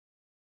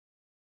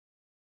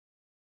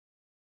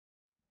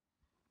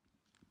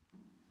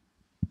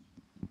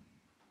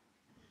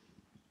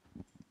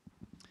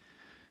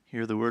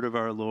Hear the word of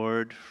our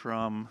Lord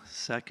from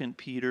 2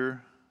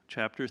 Peter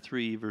chapter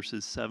 3,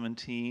 verses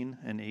 17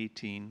 and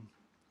 18.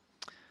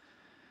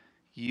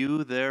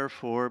 You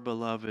therefore,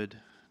 beloved,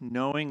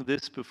 knowing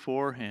this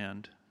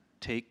beforehand,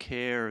 take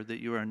care that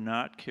you are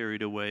not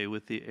carried away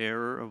with the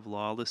error of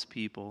lawless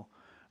people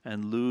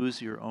and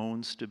lose your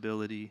own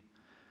stability,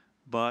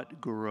 but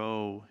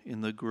grow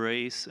in the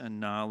grace and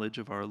knowledge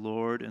of our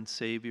Lord and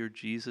Savior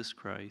Jesus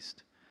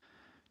Christ.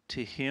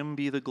 To him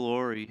be the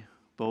glory,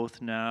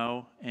 both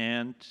now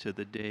and to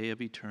the day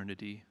of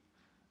eternity.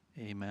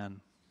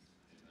 Amen.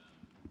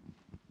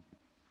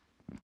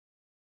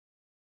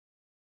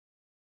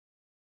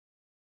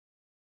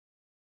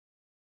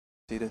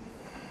 Seated.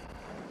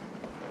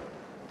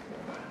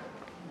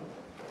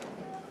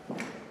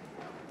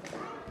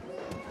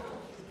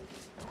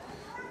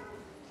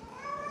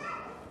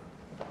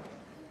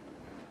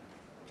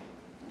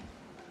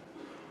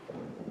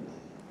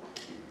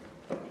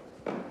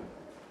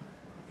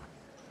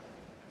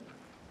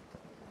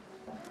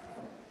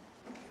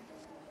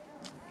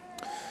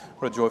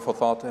 What a joyful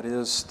thought that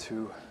is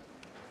to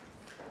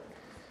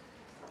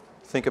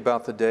think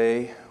about the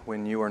day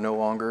when you are no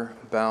longer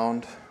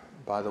bound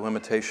by the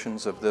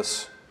limitations of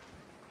this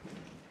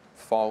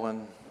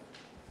fallen,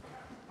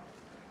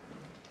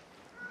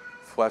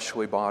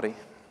 fleshly body.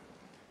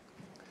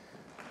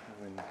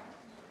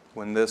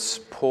 When this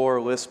poor,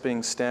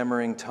 lisping,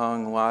 stammering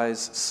tongue lies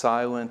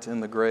silent in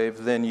the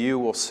grave, then you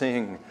will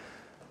sing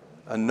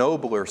a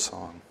nobler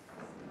song.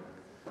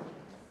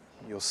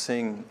 You'll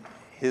sing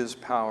His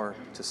power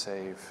to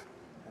save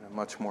in a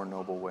much more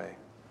noble way.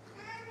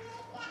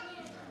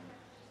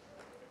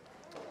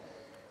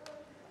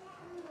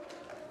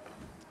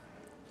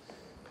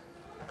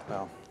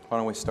 Well, why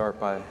don't we start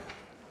by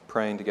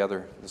praying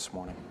together this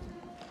morning.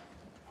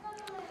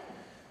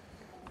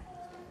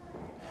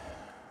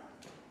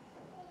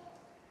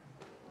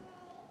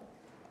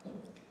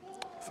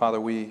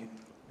 Father, we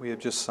have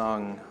just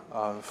sung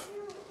of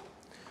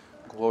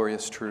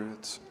glorious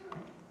truths.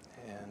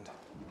 And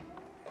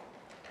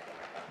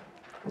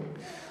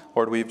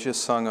Lord, we've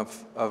just sung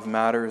of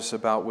matters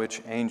about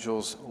which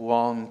angels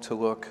long to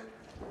look.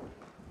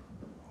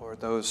 Lord,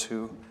 those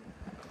who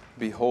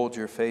behold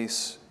your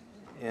face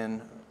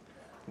in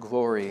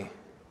glory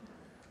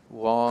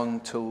long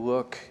to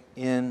look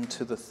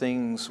into the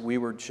things we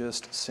were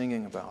just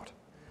singing about.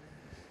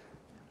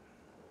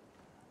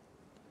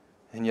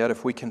 And yet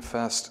if we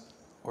confessed,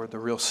 or the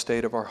real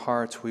state of our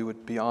hearts, we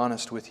would be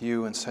honest with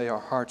you and say our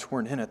hearts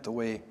weren't in it the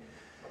way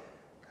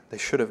they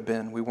should have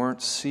been. We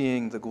weren't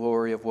seeing the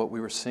glory of what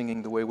we were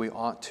singing the way we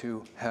ought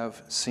to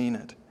have seen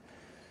it.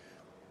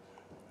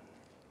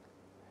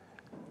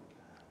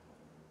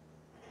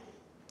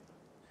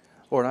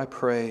 Lord, I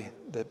pray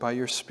that by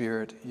your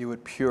Spirit you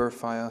would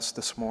purify us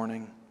this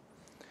morning.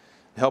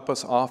 Help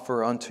us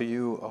offer unto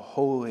you a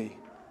holy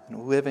and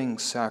living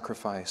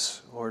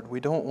sacrifice. Lord,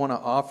 we don't want to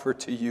offer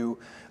to you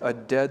a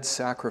dead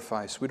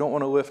sacrifice. We don't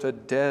want to lift a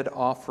dead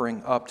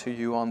offering up to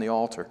you on the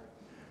altar.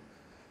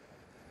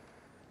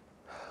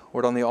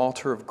 Lord, on the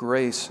altar of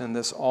grace and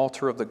this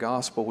altar of the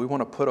gospel, we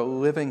want to put a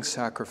living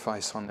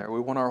sacrifice on there.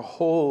 We want our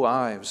whole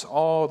lives,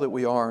 all that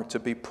we are, to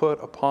be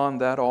put upon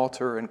that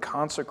altar and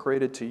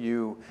consecrated to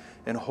you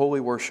in holy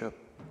worship.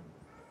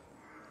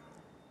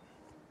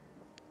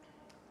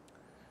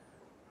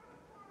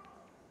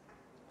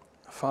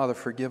 Father,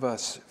 forgive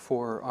us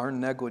for our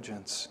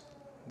negligence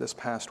this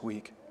past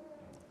week,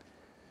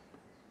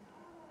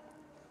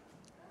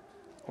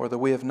 or that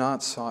we have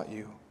not sought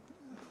you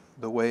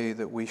the way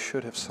that we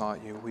should have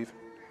sought you.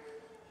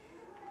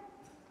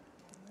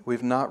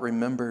 We've not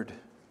remembered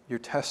your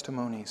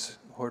testimonies.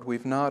 Lord,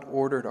 we've not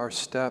ordered our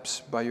steps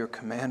by your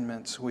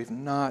commandments. We've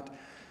not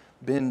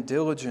been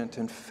diligent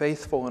and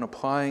faithful in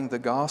applying the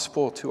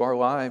gospel to our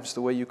lives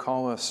the way you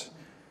call us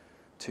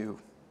to.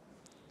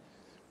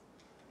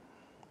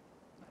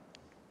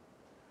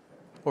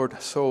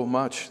 Lord, so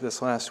much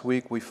this last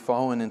week we've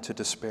fallen into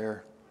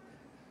despair.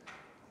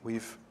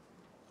 We've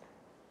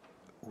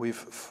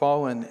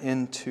fallen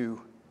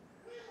into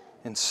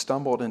and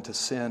stumbled into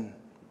sin.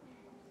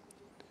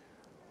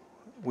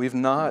 We've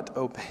not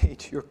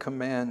obeyed your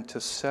command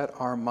to set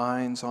our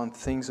minds on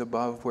things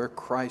above where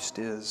Christ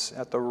is,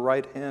 at the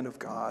right hand of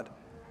God.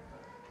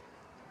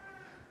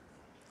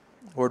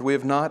 Lord, we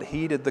have not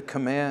heeded the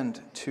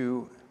command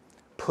to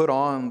put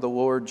on the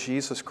Lord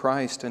Jesus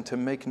Christ and to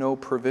make no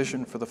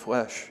provision for the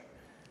flesh.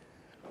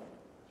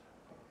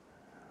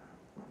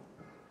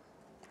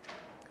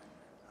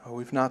 Oh,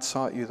 we've not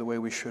sought you the way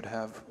we should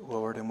have,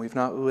 Lord, and we've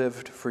not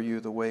lived for you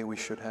the way we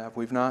should have.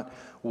 We've not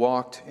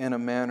walked in a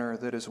manner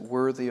that is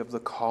worthy of the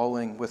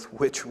calling with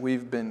which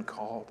we've been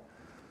called.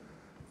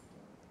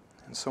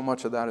 And so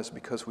much of that is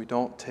because we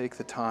don't take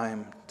the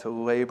time to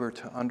labor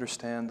to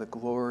understand the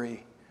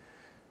glory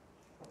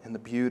and the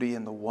beauty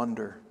and the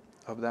wonder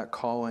of that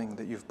calling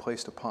that you've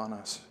placed upon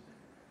us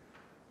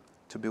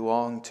to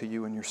belong to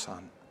you and your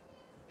Son.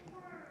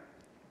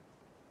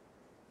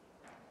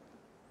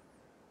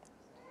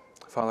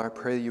 Father, I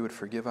pray that you would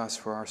forgive us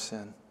for our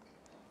sin,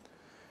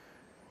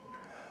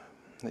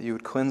 that you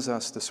would cleanse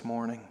us this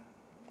morning,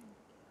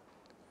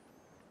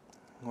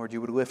 Lord,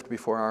 you would lift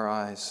before our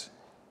eyes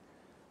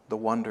the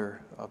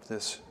wonder of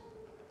this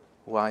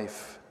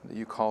life that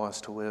you call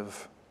us to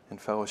live in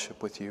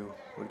fellowship with you.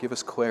 Lord, give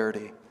us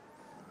clarity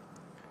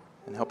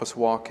and help us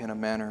walk in a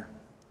manner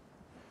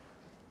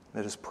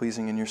that is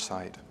pleasing in your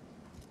sight.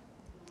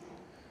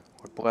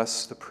 Lord,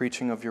 bless the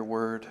preaching of your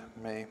word.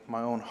 May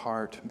my own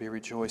heart be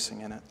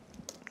rejoicing in it.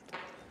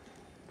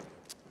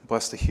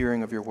 Bless the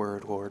hearing of your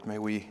word, Lord. May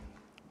we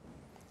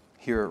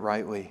hear it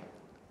rightly,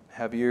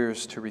 have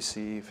ears to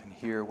receive, and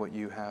hear what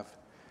you have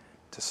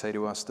to say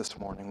to us this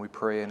morning. We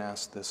pray and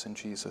ask this in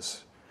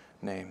Jesus'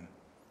 name.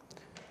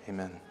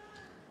 Amen.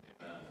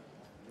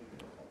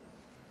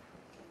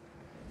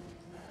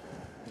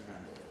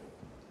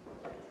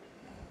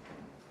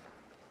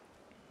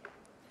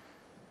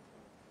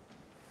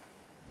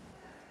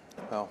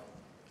 Well,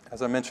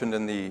 as I mentioned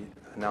in the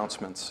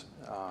announcements,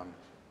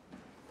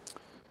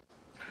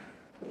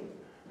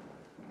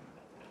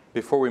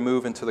 before we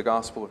move into the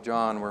Gospel of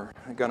John, we're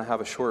going to have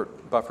a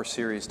short buffer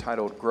series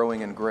titled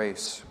Growing in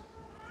Grace.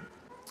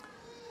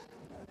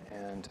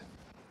 And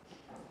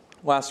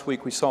last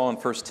week we saw in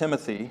 1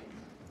 Timothy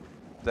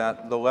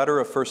that the letter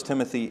of 1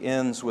 Timothy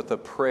ends with a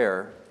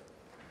prayer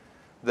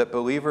that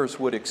believers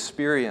would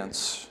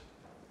experience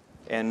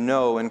and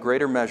know in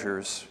greater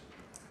measures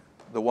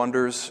the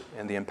wonders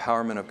and the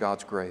empowerment of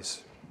God's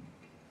grace.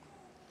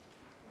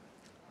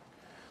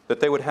 That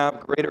they would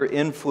have greater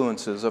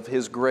influences of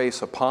His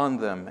grace upon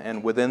them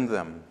and within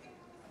them.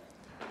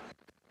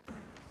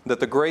 That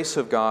the grace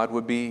of God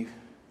would be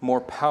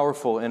more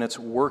powerful in its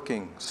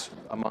workings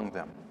among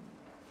them.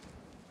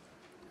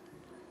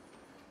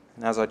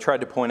 And as I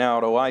tried to point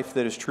out, a life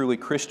that is truly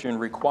Christian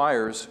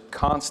requires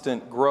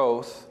constant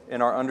growth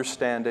in our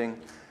understanding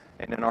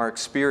and in our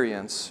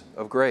experience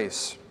of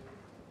grace.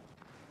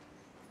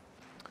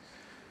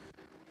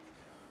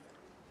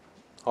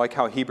 I like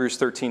how Hebrews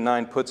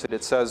 13:9 puts it.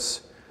 It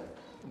says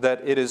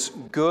that it is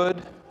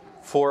good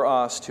for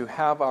us to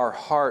have our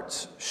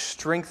hearts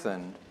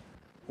strengthened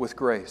with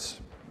grace.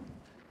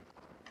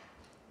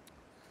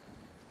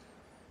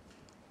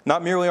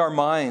 Not merely our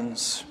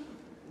minds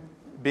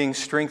being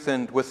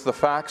strengthened with the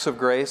facts of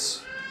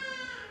grace,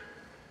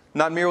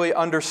 not merely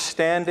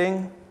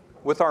understanding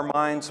with our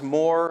minds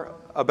more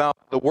about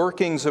the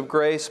workings of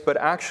grace, but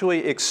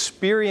actually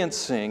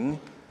experiencing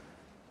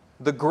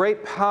the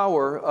great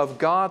power of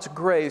God's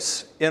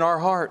grace in our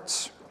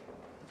hearts.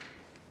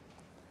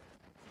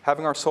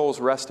 Having our souls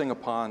resting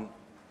upon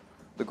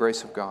the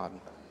grace of God.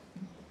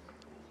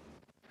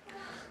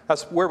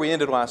 That's where we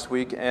ended last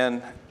week,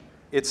 and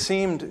it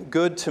seemed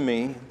good to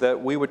me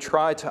that we would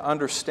try to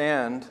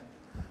understand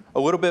a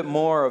little bit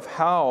more of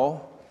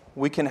how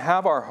we can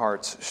have our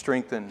hearts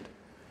strengthened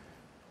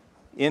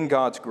in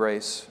God's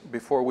grace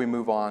before we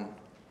move on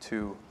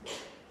to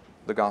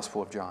the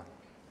Gospel of John.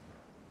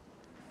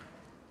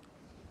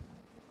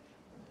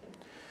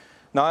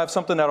 Now, I have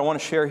something that I want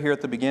to share here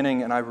at the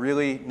beginning, and I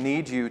really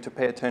need you to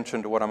pay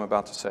attention to what I'm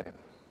about to say.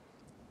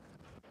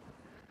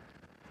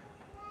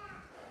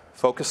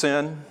 Focus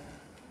in,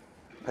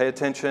 pay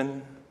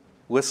attention,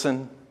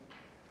 listen,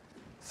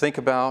 think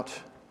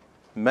about,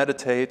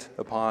 meditate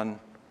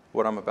upon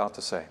what I'm about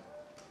to say.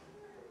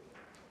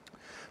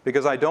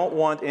 Because I don't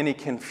want any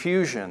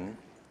confusion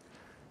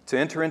to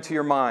enter into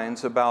your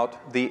minds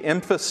about the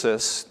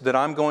emphasis that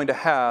I'm going to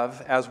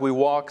have as we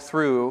walk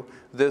through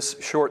this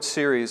short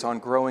series on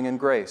growing in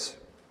grace.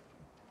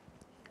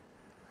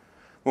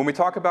 When we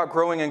talk about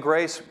growing in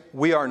grace,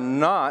 we are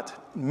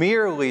not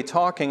merely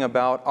talking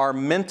about our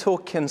mental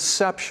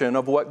conception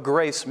of what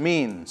grace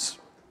means.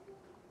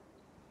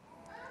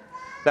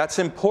 That's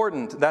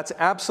important. That's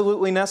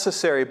absolutely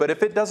necessary. But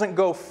if it doesn't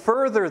go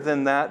further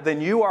than that,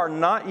 then you are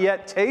not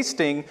yet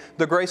tasting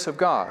the grace of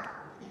God.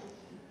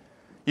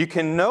 You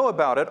can know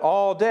about it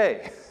all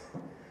day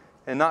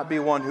and not be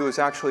one who is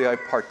actually a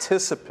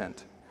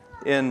participant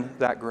in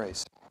that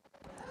grace.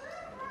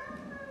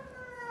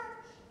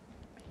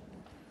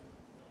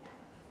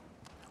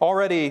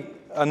 Already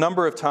a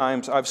number of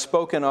times I've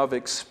spoken of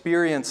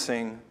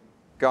experiencing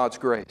God's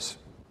grace.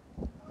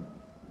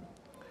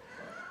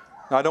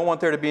 Now, I don't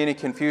want there to be any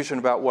confusion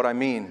about what I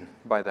mean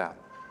by that.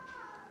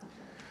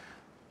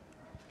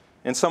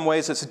 In some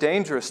ways, it's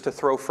dangerous to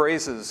throw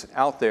phrases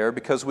out there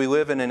because we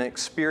live in an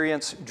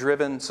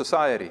experience-driven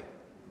society.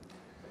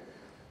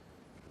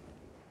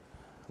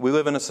 We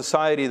live in a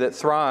society that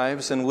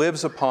thrives and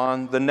lives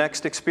upon the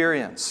next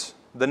experience,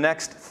 the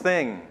next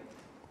thing,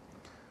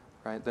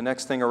 right? The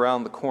next thing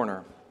around the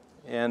corner.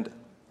 And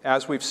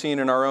as we've seen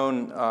in our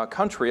own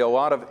country, a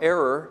lot of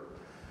error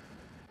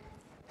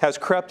has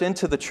crept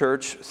into the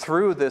church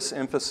through this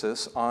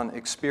emphasis on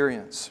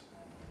experience.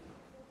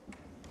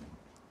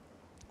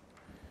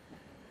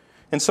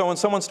 And so when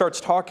someone starts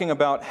talking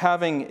about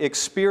having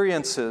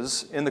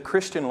experiences in the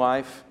Christian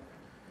life,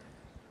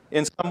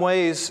 in some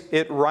ways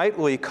it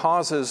rightly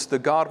causes the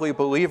godly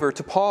believer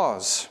to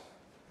pause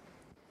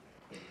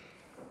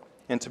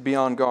and to be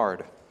on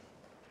guard.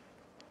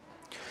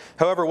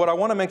 However, what I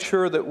want to make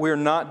sure that we're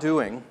not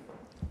doing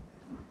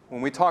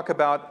when we talk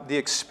about the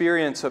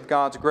experience of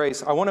God's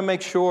grace, I want to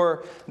make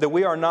sure that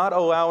we are not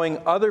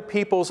allowing other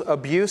people's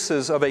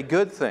abuses of a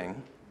good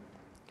thing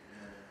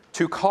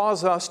to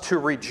cause us to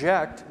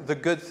reject the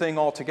good thing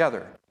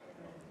altogether.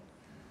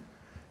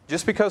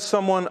 Just because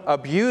someone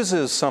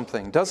abuses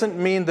something doesn't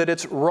mean that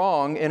it's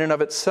wrong in and of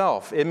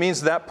itself. It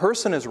means that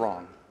person is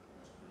wrong.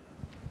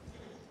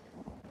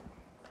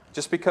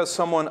 Just because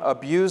someone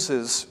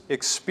abuses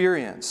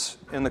experience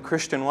in the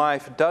Christian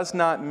life does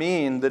not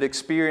mean that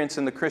experience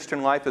in the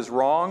Christian life is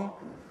wrong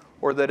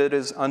or that it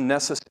is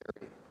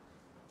unnecessary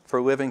for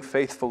living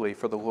faithfully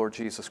for the Lord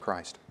Jesus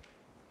Christ.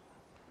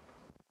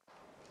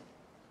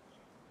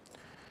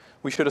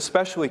 We should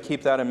especially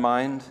keep that in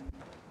mind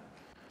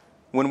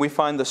when we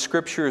find the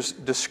Scriptures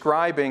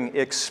describing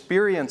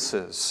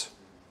experiences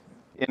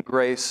in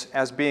grace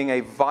as being a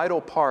vital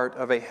part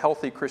of a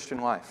healthy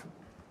Christian life.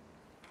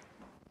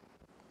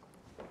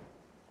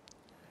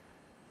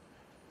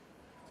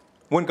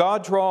 When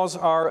God draws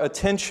our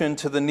attention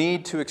to the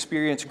need to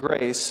experience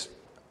grace,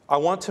 I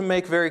want to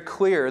make very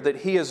clear that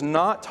He is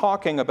not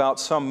talking about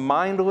some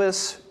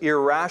mindless,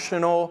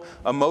 irrational,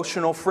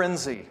 emotional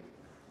frenzy.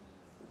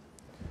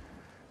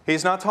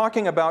 He's not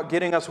talking about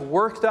getting us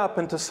worked up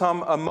into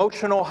some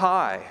emotional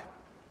high,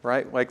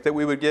 right? Like that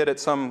we would get at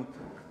some,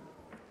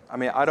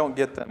 I don't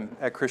get them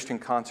at Christian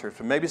concerts,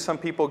 but maybe some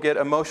people get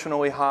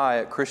emotionally high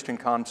at Christian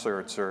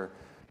concerts or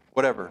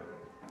whatever,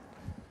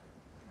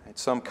 at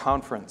some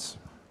conference.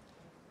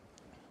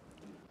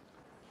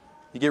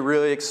 You get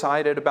really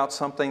excited about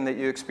something that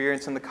you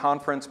experience in the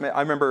conference. I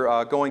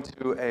remember going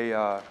to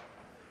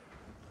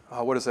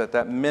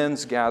that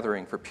men's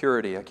gathering for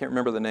purity. I can't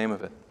remember the name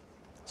of it.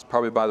 It's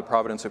probably by the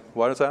Providence of,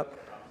 what is that?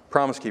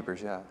 Promise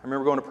Keepers, yeah. I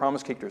remember going to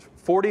Promise Keepers.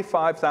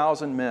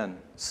 45,000 men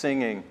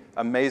singing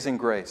Amazing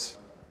Grace.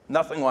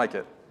 Nothing like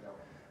it.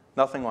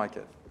 Nothing like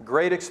it.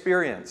 Great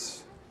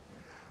experience.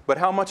 But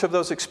how much of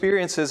those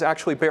experiences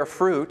actually bear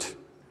fruit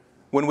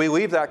when we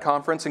leave that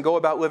conference and go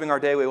about living our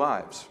daily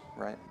lives,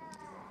 right?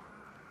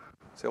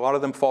 See, a lot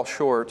of them fall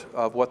short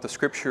of what the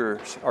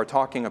Scriptures are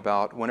talking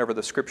about whenever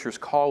the Scriptures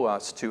call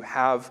us to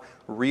have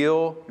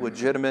real,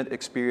 legitimate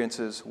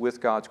experiences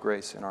with God's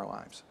grace in our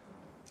lives.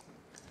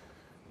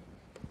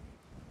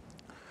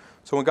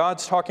 So when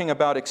God's talking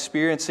about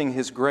experiencing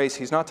His grace,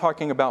 He's not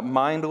talking about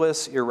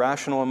mindless,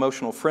 irrational,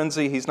 emotional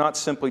frenzy. He's not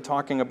simply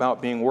talking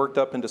about being worked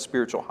up into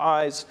spiritual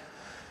highs.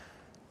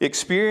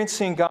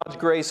 Experiencing God's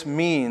grace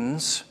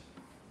means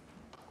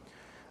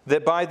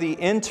that by the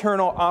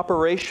internal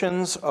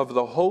operations of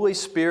the Holy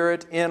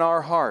Spirit in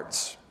our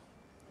hearts,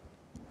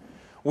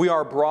 we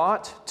are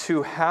brought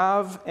to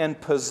have and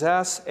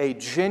possess a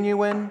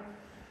genuine,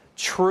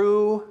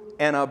 true,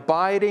 and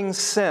abiding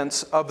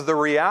sense of the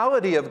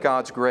reality of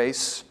God's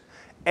grace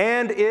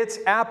and its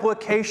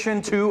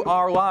application to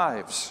our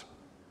lives.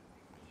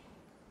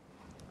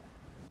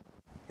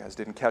 You guys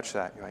didn't catch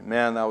that. You're like,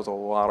 man, that was a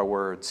lot of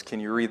words. Can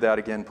you read that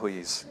again,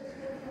 please?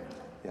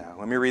 Yeah,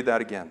 let me read that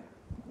again.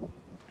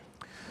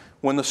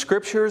 When the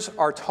Scriptures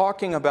are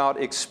talking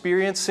about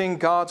experiencing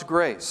God's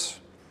grace,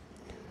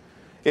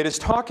 it is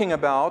talking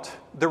about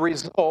the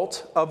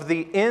result of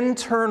the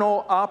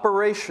internal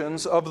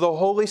operations of the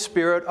Holy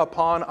Spirit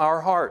upon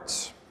our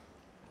hearts.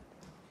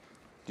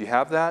 Do you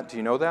have that? Do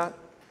you know that?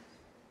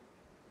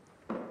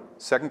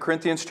 2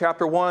 Corinthians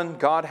chapter 1,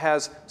 God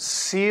has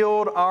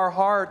sealed our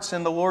hearts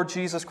in the Lord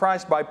Jesus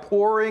Christ by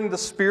pouring the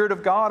Spirit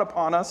of God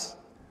upon us.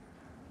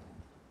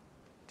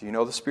 Do you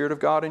know the Spirit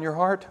of God in your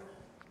heart?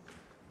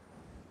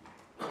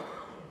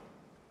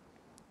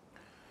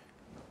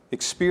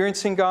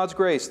 Experiencing God's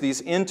grace,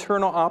 these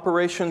internal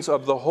operations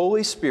of the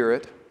Holy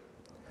Spirit,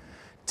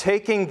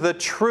 taking the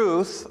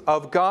truth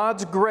of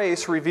God's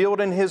grace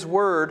revealed in His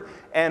Word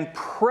and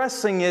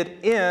pressing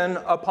it in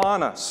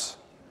upon us.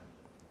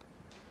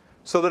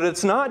 So that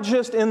it's not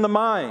just in the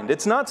mind.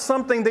 It's not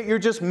something that you're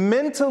just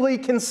mentally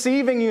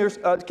conceiving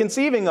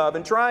of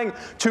and trying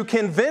to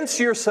convince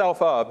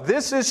yourself of.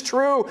 This is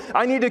true.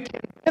 I need to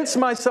convince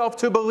myself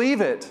to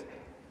believe it.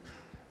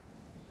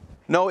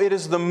 No, it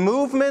is the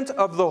movement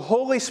of the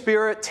Holy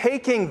Spirit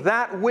taking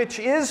that which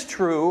is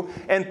true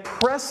and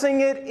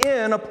pressing it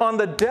in upon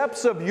the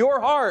depths of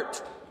your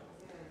heart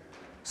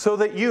so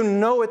that you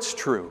know it's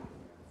true.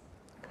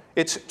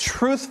 Its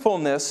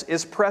truthfulness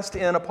is pressed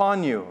in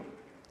upon you.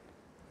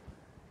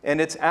 And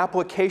its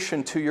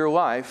application to your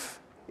life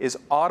is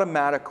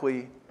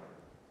automatically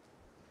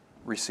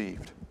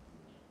received.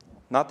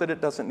 Not that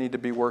it doesn't need to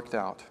be worked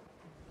out,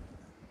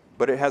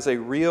 but it has a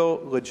real,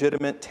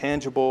 legitimate,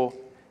 tangible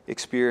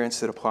experience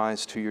that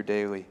applies to your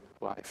daily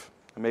life.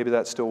 And maybe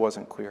that still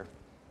wasn't clear.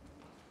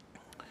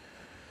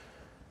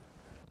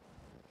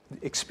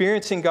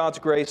 Experiencing God's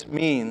grace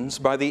means,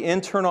 by the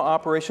internal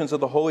operations of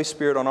the Holy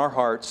Spirit on our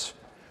hearts,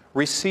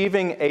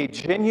 receiving a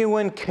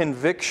genuine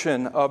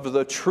conviction of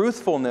the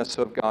truthfulness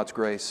of God's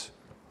grace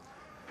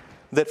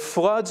that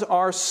floods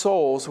our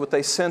souls with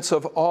a sense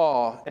of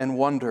awe and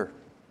wonder.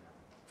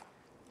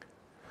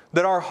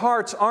 That our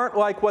hearts aren't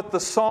like what the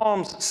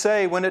Psalms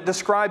say when it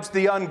describes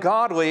the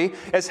ungodly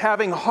as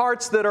having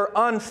hearts that are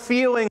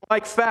unfeeling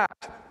like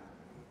fat.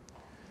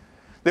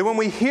 That when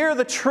we hear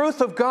the truth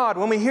of God,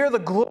 when we hear the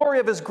glory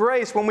of His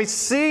grace, when we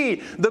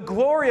see the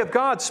glory of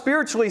God,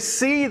 spiritually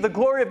see the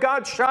glory of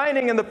God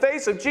shining in the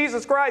face of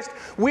Jesus Christ,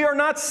 we are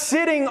not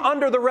sitting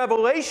under the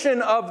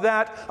revelation of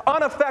that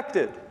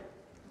unaffected.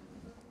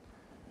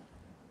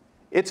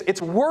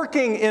 It's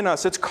working in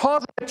us. It's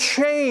causing a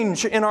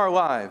change in our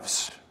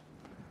lives.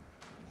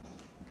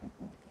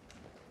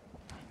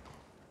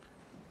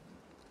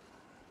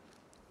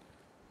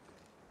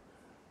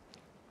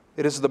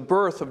 It is the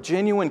birth of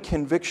genuine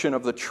conviction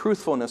of the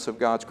truthfulness of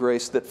God's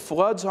grace that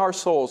floods our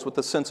souls with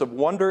a sense of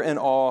wonder and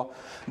awe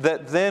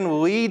that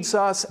then leads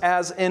us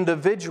as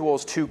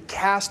individuals to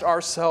cast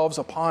ourselves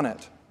upon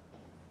it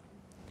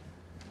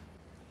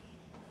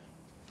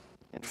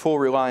in full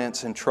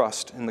reliance and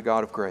trust in the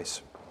God of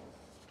grace.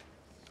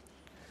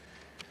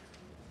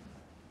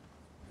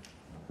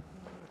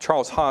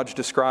 Charles Hodge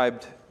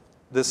described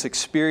this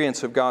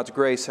experience of God's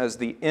grace as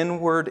the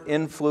inward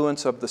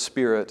influence of the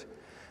Spirit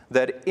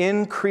that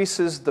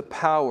increases the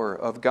power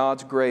of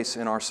God's grace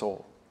in our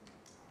soul.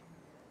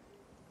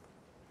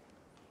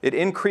 It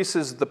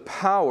increases the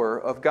power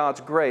of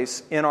God's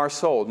grace in our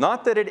soul.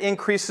 Not that it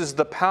increases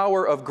the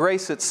power of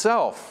grace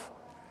itself,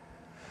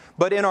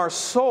 but in our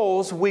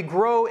souls we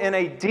grow in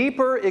a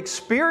deeper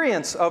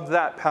experience of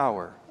that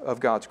power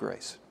of God's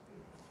grace.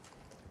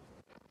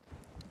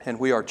 And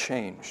we are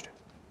changed.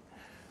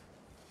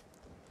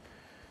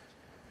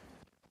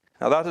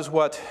 Now that is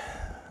what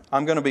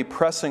I'm going to be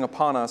pressing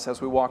upon us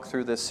as we walk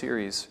through this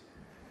series.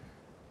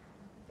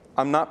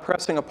 I'm not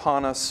pressing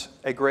upon us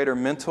a greater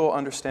mental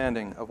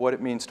understanding of what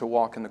it means to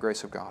walk in the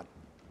grace of God.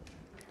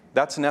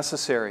 That's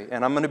necessary,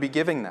 and I'm going to be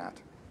giving that.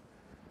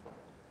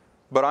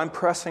 But I'm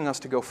pressing us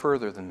to go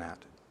further than that,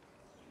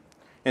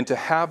 and to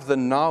have the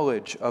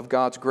knowledge of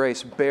God's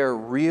grace bear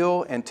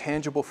real and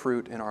tangible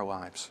fruit in our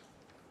lives.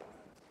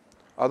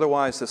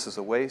 Otherwise, this is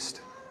a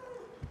waste,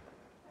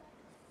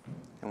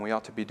 and we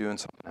ought to be doing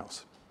something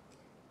else.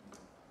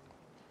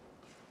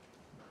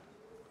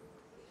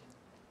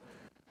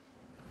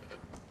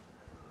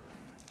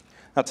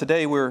 Now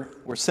today we're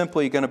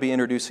simply going to be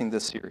introducing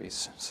this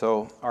series.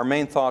 So our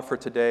main thought for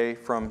today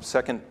from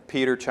 2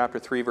 Peter chapter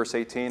 3 verse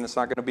 18, it's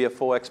not going to be a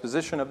full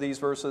exposition of these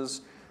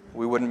verses.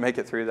 We wouldn't make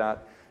it through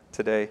that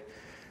today.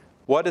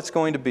 What it's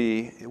going to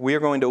be, we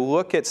are going to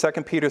look at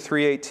 2 Peter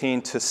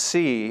 3:18 to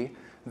see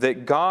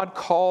that God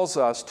calls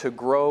us to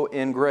grow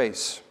in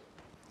grace.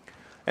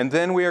 And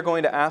then we are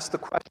going to ask the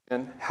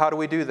question, how do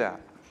we do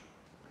that?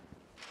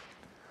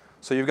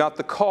 So you've got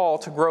the call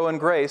to grow in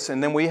grace,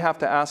 and then we have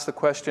to ask the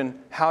question,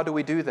 how do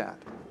we do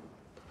that?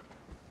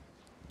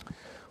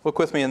 Look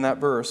with me in that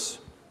verse.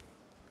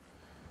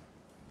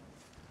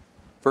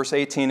 Verse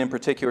 18 in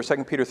particular,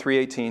 2 Peter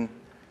 3:18.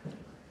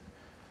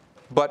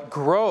 But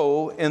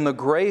grow in the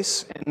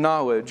grace and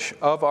knowledge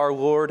of our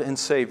Lord and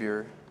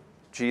Savior,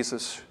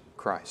 Jesus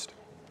Christ.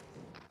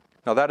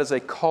 Now that is a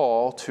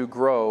call to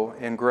grow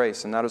in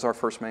grace, and that is our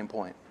first main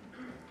point.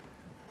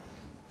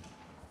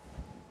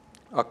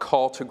 A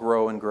call to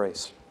grow in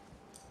grace.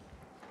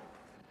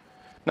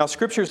 Now,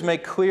 Scriptures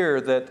make clear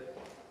that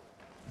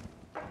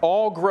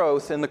all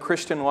growth in the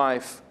Christian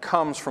life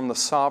comes from the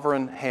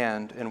sovereign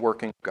hand and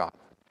working of God.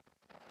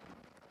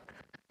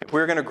 If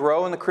we're going to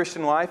grow in the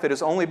Christian life, it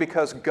is only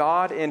because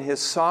God in His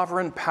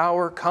sovereign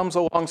power comes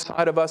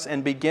alongside of us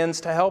and begins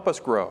to help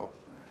us grow.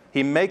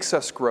 He makes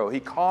us grow.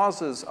 He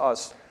causes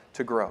us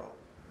to grow.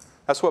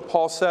 That's what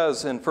Paul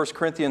says in 1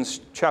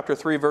 Corinthians chapter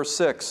 3, verse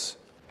 6.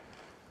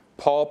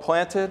 Paul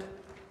planted,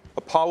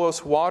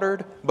 Apollos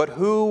watered, but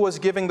who was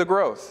giving the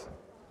growth?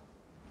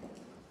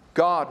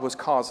 God was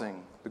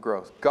causing the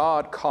growth.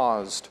 God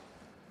caused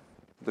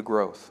the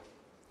growth.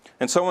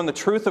 And so when the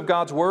truth of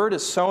God's Word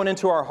is sown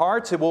into our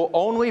hearts, it will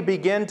only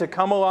begin to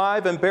come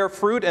alive and bear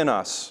fruit in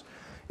us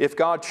if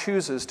God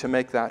chooses to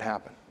make that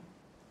happen.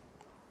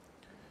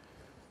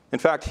 In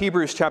fact,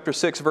 Hebrews chapter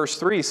 6, verse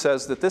 3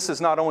 says that this is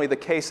not only the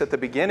case at the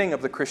beginning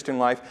of the Christian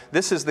life,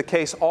 this is the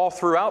case all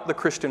throughout the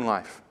Christian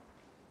life.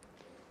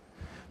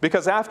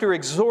 Because after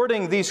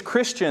exhorting these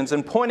Christians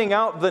and pointing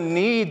out the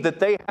need that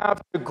they have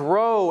to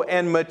grow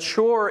and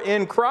mature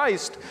in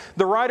Christ,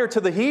 the writer to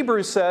the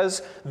Hebrews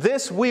says,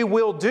 this we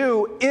will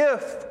do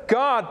if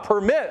God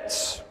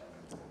permits.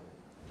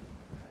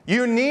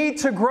 You need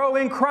to grow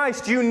in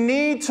Christ. You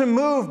need to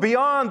move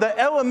beyond the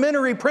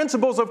elementary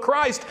principles of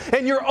Christ.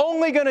 And you're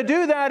only going to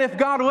do that if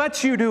God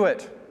lets you do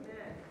it.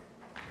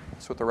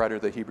 That's what the writer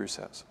of the Hebrews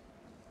says.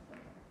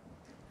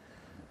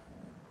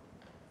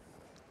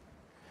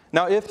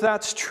 Now, if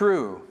that's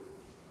true,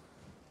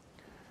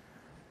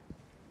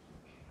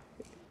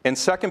 and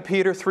 2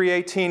 Peter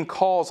 3:18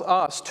 calls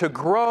us to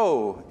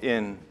grow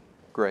in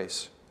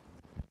grace,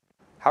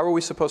 how are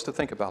we supposed to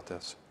think about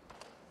this?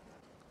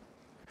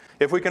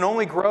 If we can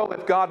only grow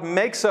if God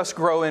makes us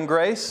grow in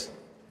grace,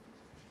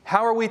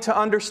 how are we to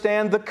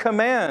understand the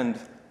command,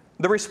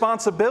 the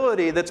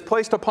responsibility that's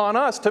placed upon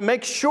us to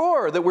make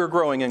sure that we're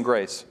growing in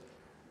grace?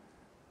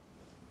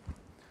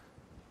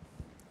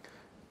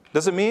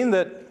 Does it mean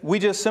that we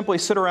just simply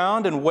sit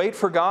around and wait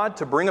for God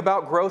to bring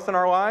about growth in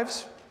our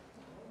lives?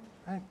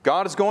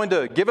 God is going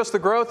to give us the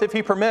growth if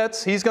He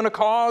permits. He's going to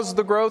cause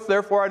the growth,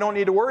 therefore I don't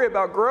need to worry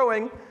about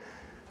growing.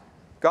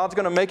 God's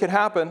going to make it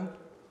happen.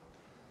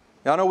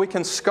 I know we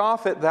can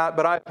scoff at that,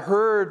 but I've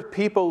heard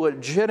people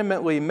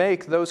legitimately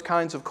make those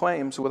kinds of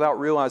claims without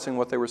realizing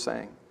what they were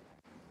saying.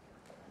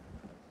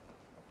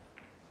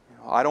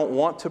 I don't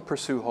want to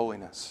pursue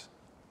holiness.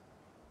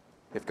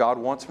 If God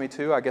wants me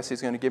to, I guess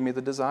He's going to give me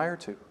the desire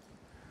to.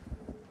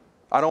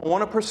 I don't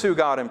want to pursue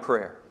God in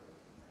prayer.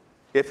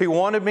 If He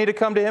wanted me to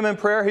come to Him in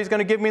prayer, He's going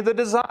to give me the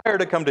desire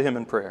to come to Him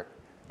in prayer.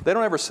 They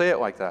don't ever say it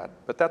like that,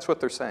 but that's what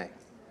they're saying.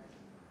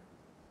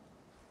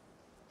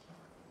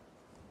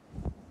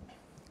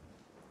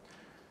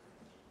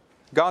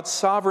 God's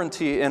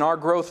sovereignty in our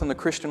growth in the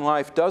Christian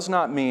life does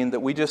not mean that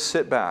we just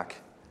sit back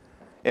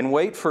and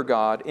wait for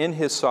God in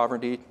His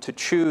sovereignty to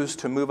choose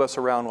to move us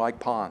around like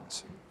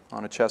pawns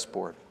on a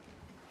chessboard.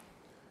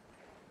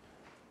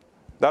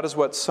 That is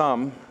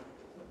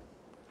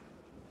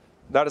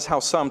how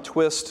some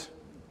twist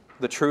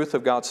the truth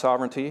of God's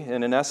sovereignty,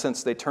 and in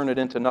essence, they turn it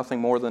into nothing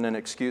more than an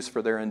excuse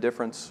for their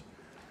indifference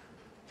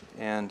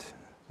and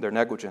their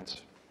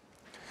negligence.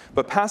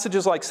 But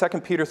passages like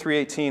 2 Peter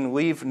 3:18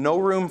 leave no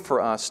room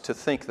for us to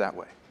think that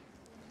way.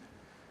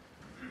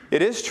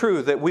 It is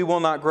true that we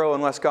will not grow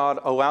unless God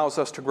allows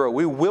us to grow.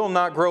 We will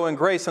not grow in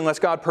grace unless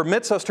God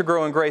permits us to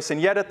grow in grace. And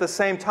yet at the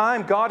same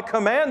time, God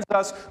commands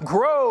us,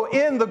 grow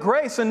in the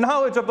grace and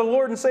knowledge of the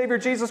Lord and Savior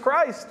Jesus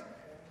Christ.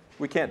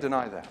 We can't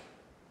deny that.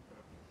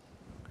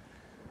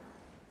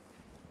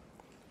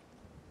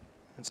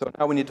 And so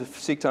now we need to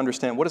seek to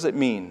understand, what does it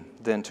mean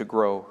then to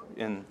grow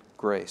in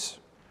grace?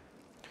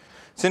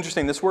 It's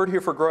interesting, this word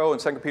here for grow in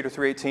 2 Peter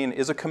 3:18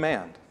 is a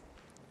command.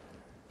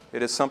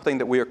 It is something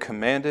that we are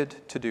commanded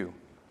to do.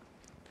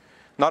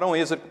 Not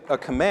only is it a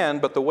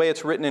command, but the way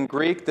it's written in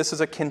Greek, this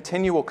is a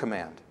continual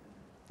command.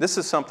 This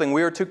is something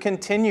we are to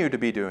continue to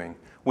be doing.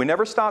 We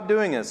never stop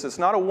doing this. It's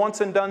not a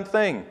once and done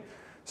thing.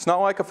 It's not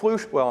like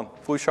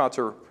flu shots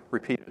are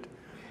repeated.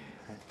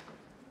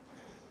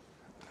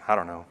 I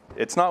don't know.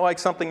 It's not like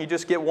something you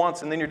just get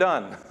once and then you're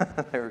done.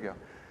 There we go.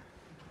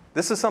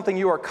 This is something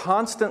you are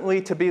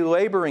constantly to be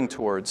laboring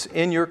towards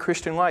in your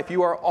Christian life.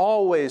 You are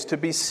always to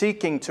be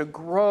seeking to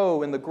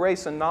grow in the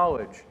grace and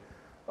knowledge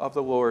of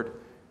the Lord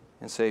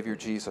and Savior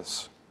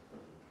Jesus.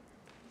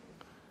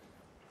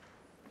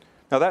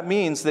 Now that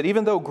means that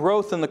even though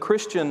growth in the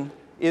Christian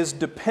is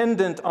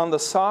dependent on the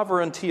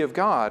sovereignty of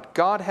God,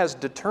 God has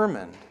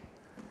determined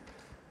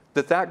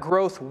that that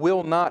growth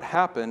will not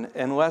happen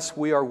unless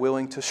we are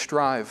willing to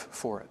strive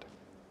for it.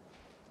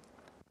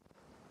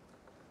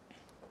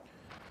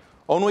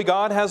 Only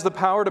God has the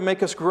power to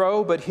make us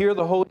grow, but here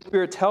the Holy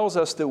Spirit tells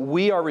us that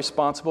we are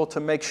responsible to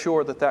make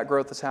sure that that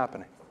growth is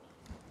happening.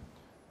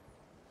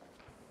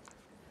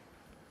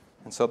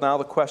 And so now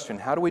the question,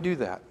 how do we do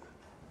that?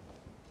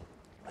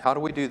 How do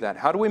we do that?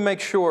 How do we make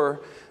sure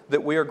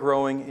that we are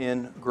growing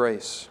in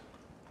grace?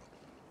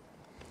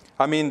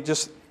 I mean,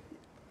 just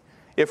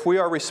if we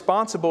are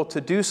responsible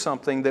to do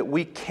something that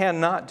we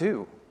cannot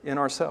do in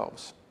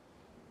ourselves,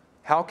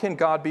 how can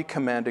God be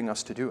commanding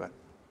us to do it?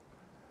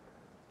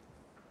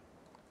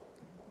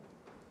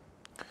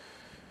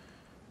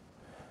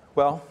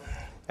 Well,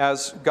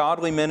 as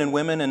godly men and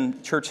women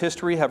in church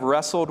history have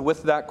wrestled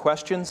with that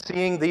question,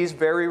 seeing these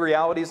very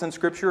realities in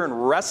Scripture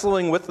and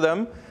wrestling with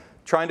them,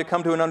 trying to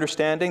come to an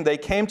understanding, they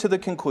came to the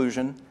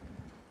conclusion,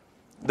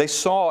 they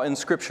saw in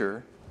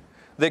Scripture,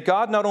 that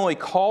God not only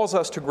calls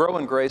us to grow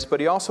in grace, but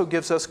He also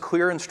gives us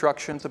clear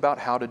instructions about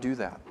how to do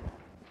that.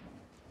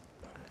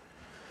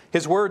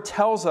 His Word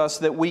tells us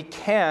that we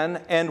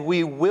can and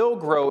we will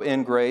grow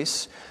in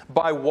grace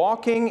by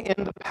walking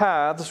in the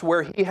paths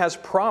where He has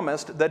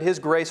promised that His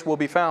grace will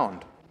be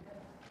found.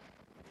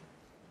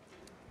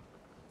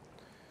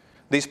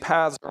 These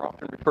paths are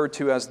often referred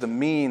to as the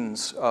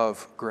means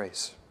of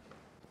grace.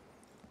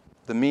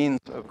 The means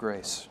of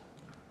grace.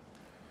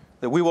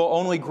 That we will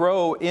only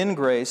grow in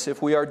grace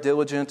if we are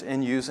diligent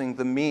in using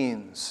the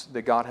means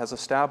that God has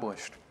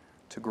established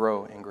to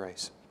grow in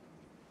grace.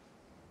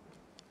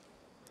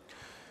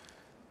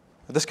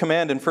 This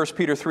command in 1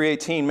 Peter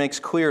 3:18 makes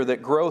clear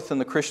that growth in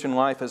the Christian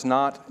life is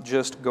not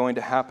just going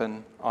to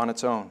happen on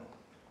its own.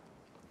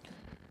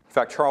 In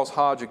fact, Charles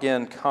Hodge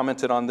again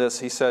commented on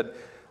this. He said,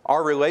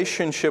 "Our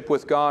relationship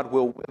with God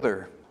will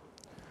wither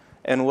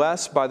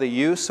unless by the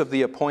use of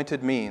the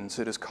appointed means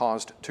it is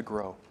caused to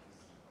grow."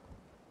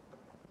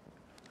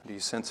 Do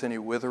you sense any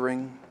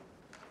withering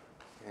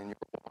in your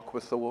walk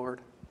with the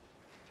Lord?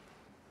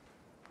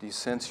 Do you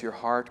sense your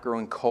heart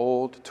growing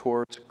cold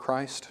towards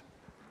Christ?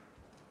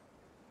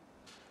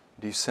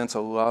 Do you sense a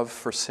love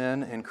for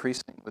sin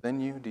increasing within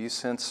you? Do you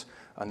sense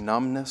a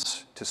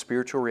numbness to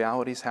spiritual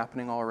realities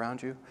happening all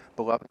around you?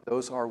 Beloved,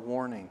 those are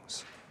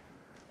warnings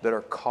that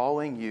are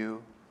calling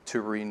you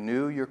to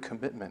renew your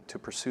commitment to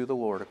pursue the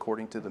Lord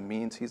according to the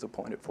means He's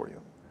appointed for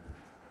you.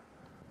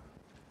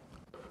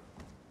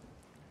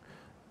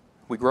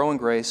 We grow in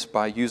grace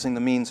by using the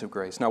means of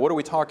grace. Now, what are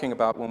we talking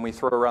about when we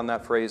throw around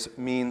that phrase,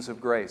 means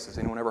of grace? Has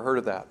anyone ever heard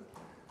of that?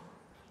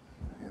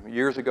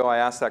 Years ago, I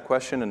asked that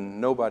question, and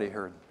nobody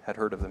had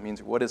heard of the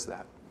means. What is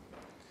that?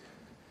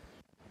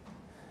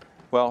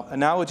 Well,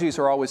 analogies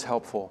are always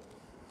helpful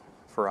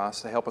for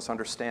us. They help us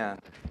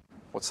understand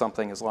what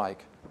something is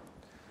like.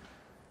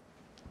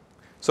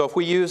 So if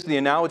we use the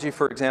analogy,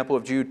 for example,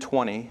 of Jude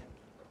 20,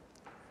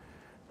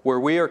 where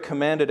we are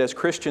commanded as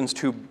Christians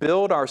to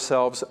build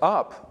ourselves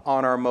up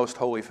on our most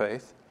holy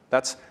faith,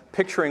 that's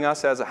picturing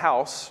us as a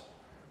house,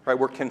 right?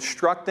 We're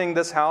constructing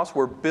this house.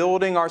 We're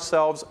building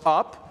ourselves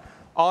up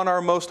on our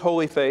most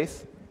holy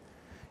faith.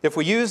 If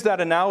we use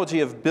that analogy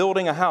of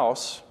building a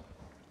house,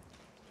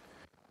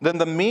 then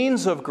the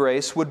means of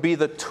grace would be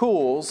the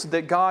tools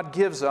that God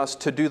gives us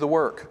to do the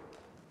work.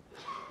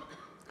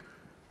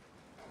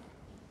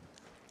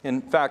 In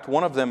fact,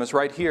 one of them is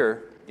right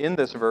here in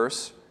this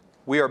verse.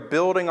 We are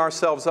building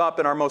ourselves up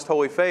in our most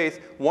holy faith.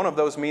 One of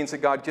those means that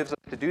God gives us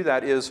to do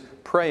that is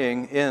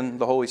praying in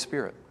the Holy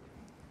Spirit.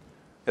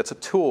 It's a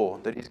tool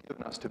that He's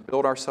given us to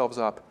build ourselves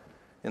up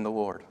in the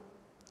Lord.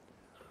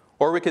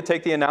 Or we could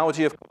take the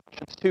analogy of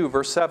Colossians 2,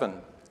 verse 7,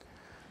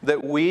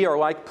 that we are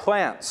like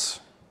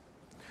plants,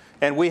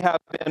 and we have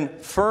been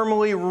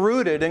firmly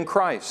rooted in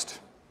Christ.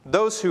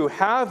 Those who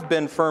have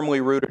been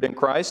firmly rooted in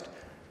Christ,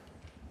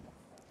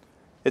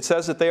 it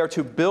says that they are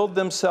to build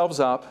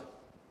themselves up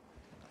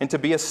and to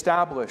be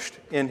established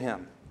in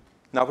Him.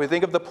 Now, if we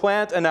think of the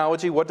plant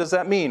analogy, what does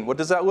that mean? What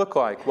does that look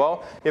like?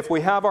 Well, if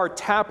we have our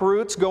tap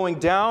roots going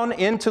down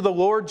into the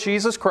Lord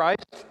Jesus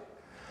Christ,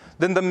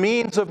 then the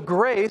means of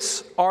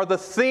grace are the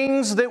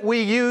things that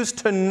we use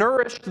to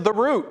nourish the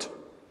root.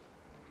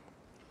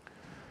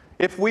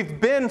 If we've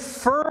been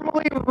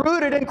firmly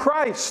rooted in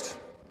Christ,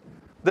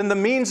 then the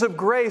means of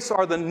grace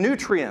are the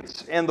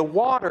nutrients and the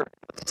water,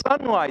 the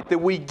sunlight that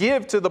we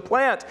give to the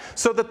plant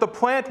so that the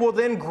plant will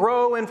then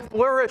grow and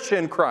flourish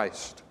in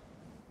Christ.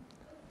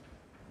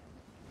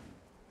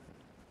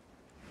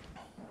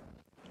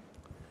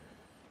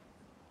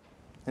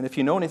 And if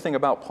you know anything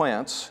about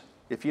plants,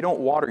 if you don't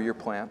water your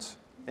plants,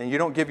 and you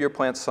don't give your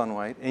plants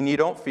sunlight, and you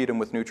don't feed them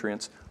with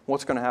nutrients,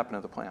 what's going to happen to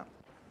the plant?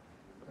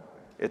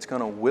 It's going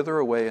to wither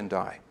away and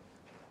die.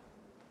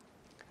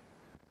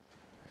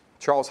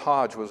 Charles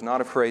Hodge was not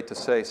afraid to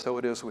say, "So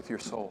it is with your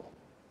soul."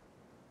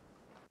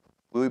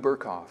 Louis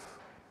Berkhoff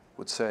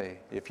would say,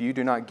 "If you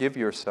do not give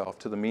yourself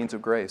to the means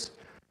of grace,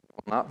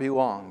 it will not be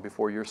long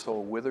before your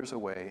soul withers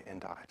away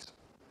and dies."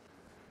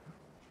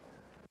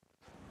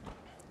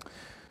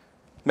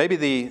 Maybe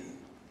the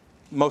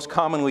most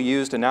commonly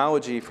used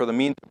analogy for the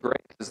means of grace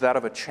is that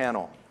of a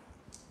channel.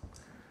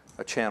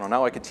 A channel,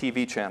 not like a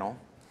TV channel,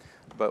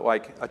 but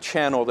like a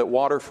channel that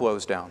water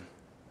flows down,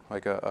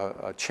 like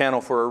a channel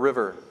for a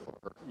river.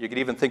 You could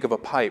even think of a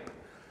pipe,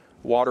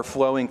 water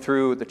flowing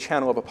through the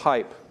channel of a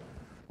pipe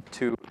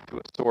to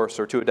a source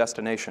or to a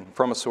destination,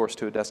 from a source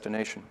to a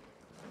destination.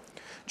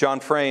 John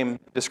Frame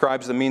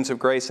describes the means of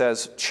grace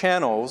as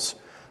channels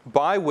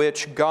by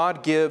which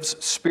God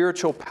gives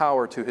spiritual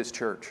power to His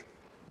church.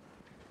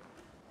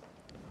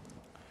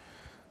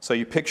 So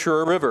you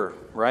picture a river,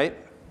 right?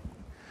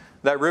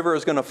 That river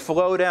is going to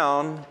flow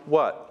down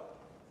what?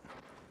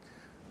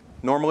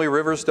 Normally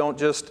rivers don't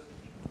just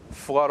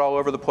flood all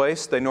over the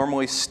place. They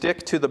normally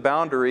stick to the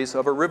boundaries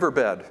of a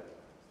riverbed,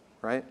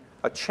 right?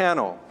 A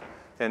channel.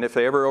 And if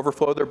they ever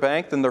overflow their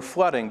bank, then they're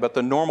flooding. But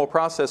the normal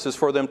process is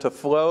for them to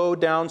flow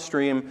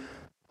downstream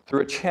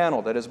through a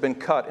channel that has been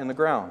cut in the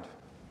ground.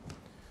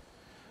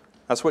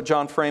 That's what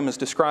John Frame is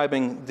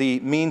describing the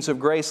means of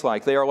grace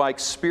like. They are like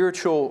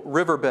spiritual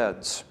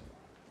riverbeds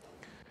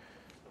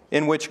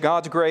in which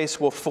God's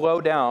grace will flow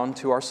down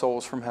to our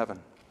souls from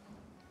heaven.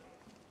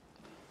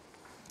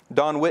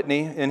 Don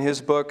Whitney, in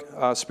his book,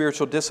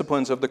 Spiritual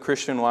Disciplines of the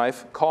Christian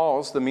Life,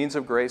 calls the means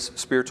of grace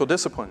spiritual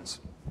disciplines.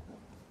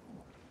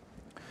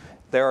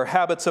 There are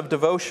habits of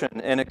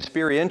devotion and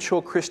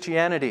experiential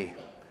Christianity.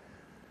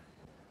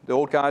 The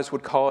old guys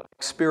would call it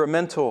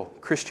experimental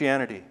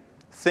Christianity.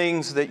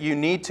 Things that you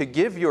need to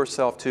give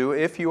yourself to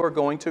if you are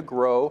going to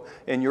grow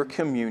in your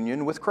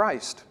communion with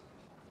Christ.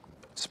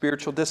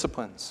 Spiritual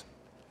disciplines.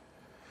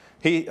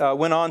 He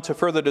went on to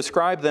further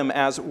describe them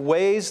as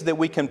ways that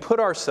we can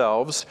put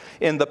ourselves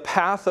in the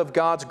path of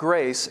God's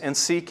grace and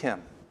seek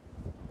Him.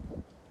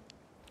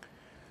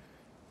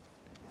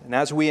 And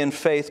as we in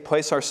faith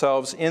place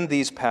ourselves in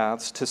these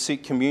paths to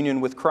seek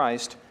communion with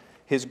Christ,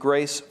 His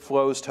grace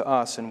flows to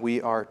us and we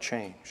are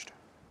changed.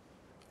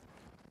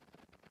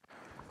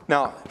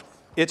 Now,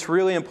 it's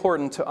really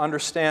important to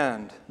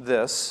understand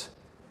this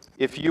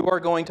if you are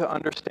going to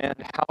understand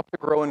how to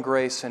grow in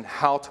grace and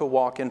how to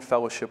walk in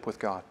fellowship with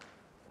God.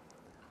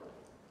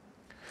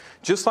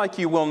 Just like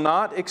you will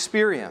not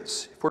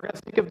experience, if we're going to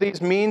think of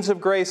these means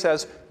of grace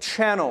as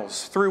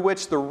channels through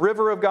which the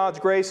river of God's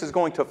grace is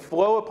going to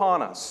flow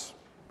upon us,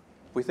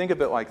 we think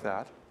of it like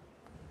that,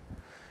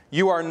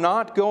 you are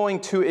not going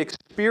to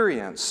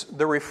experience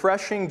the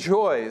refreshing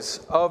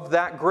joys of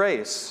that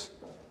grace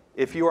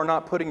if you are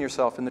not putting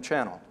yourself in the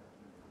channel.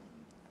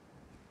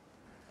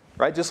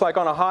 Right? Just like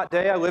on a hot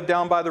day, I live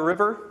down by the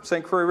river,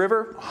 St. Croix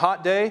River,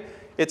 hot day,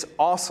 it's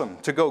awesome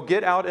to go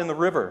get out in the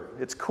river.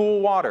 It's cool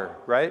water,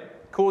 right?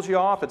 Cools you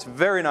off. It's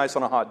very nice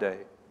on a hot day.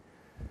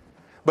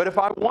 But if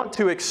I want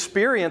to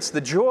experience the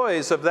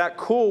joys of that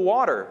cool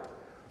water,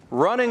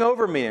 running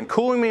over me and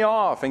cooling me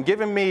off and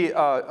giving me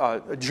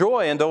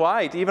joy and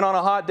delight, even on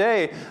a hot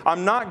day,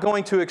 I'm not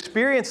going to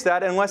experience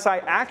that unless I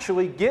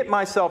actually get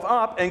myself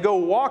up and go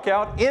walk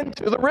out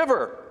into the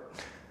river.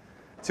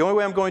 It's the only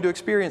way I'm going to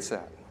experience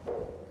that.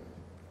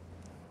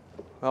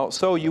 Well,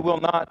 so you will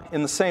not,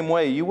 in the same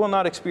way, you will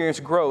not experience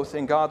growth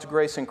in God's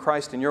grace in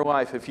Christ in your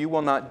life if you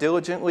will not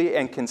diligently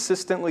and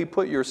consistently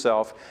put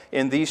yourself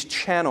in these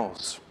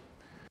channels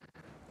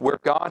where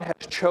God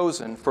has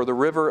chosen for the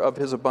river of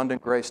His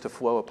abundant grace to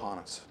flow upon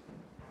us.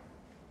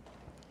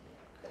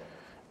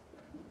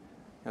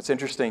 That's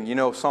interesting. You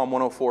know Psalm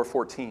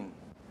 104:14.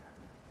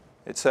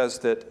 It says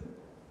that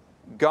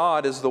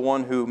God is the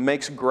one who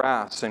makes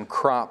grass and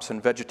crops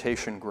and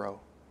vegetation grow.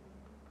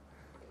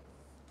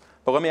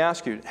 But let me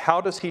ask you, how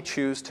does He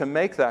choose to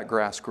make that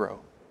grass grow?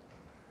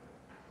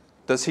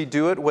 Does He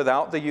do it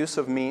without the use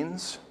of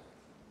means?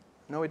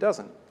 No, He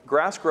doesn't.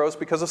 Grass grows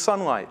because of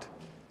sunlight.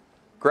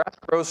 Grass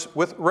grows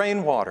with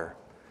rainwater.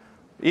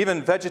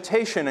 Even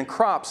vegetation and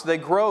crops, they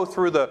grow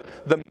through the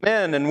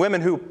men and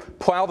women who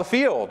plow the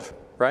field,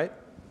 right?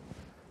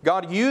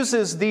 God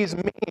uses these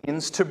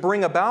means to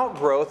bring about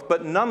growth,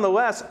 but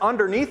nonetheless,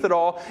 underneath it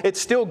all, it's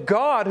still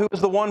God who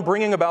is the one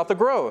bringing about the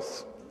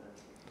growth.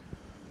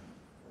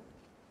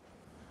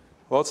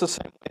 Well, it's the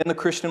same way in the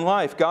Christian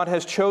life. God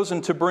has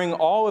chosen to bring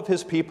all of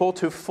His people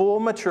to full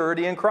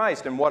maturity in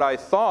Christ. And what I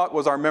thought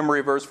was our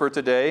memory verse for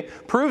today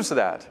proves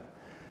that,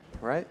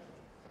 right?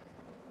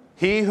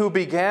 He who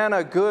began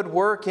a good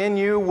work in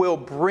you will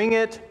bring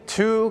it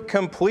to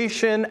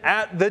completion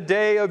at the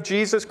day of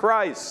Jesus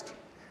Christ.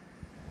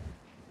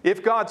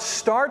 If God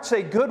starts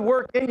a good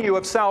work in you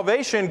of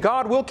salvation,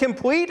 God will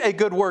complete a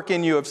good work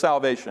in you of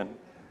salvation.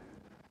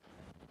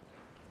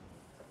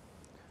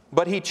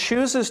 But He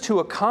chooses to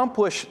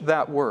accomplish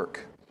that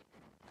work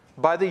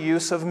by the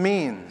use of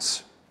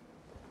means.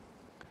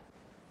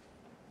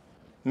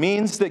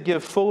 Means that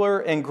give fuller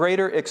and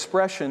greater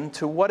expression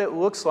to what it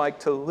looks like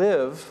to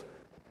live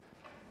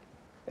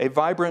in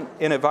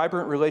a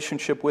vibrant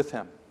relationship with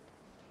Him.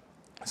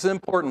 This is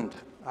important.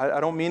 I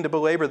don't mean to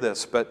belabor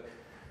this, but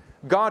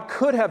God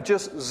could have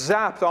just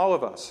zapped all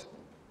of us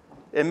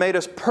and made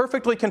us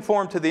perfectly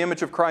conform to the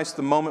image of Christ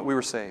the moment we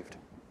were saved.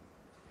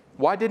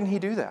 Why didn't He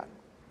do that?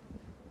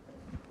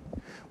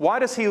 Why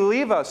does He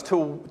leave us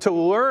to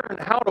learn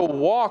how to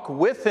walk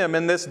with Him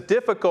in this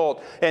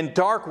difficult and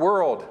dark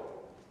world?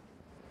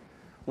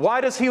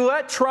 Why does He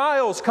let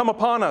trials come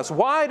upon us?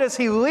 Why does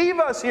He leave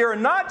us here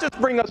and not just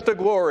bring us to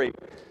glory?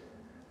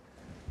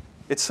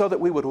 It's so that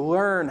we would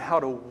learn how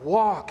to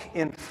walk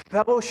in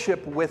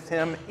fellowship with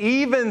Him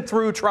even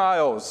through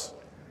trials.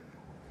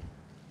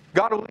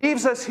 God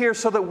leaves us here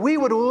so that we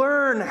would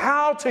learn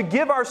how to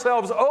give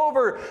ourselves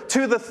over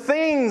to the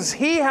things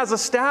He has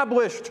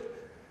established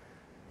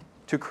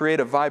to create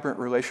a vibrant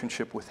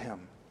relationship with Him.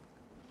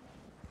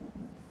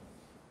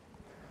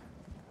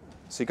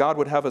 See, God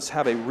would have us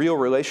have a real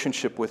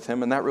relationship with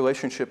Him, and that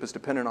relationship is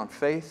dependent on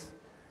faith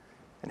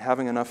and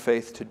having enough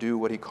faith to do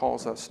what He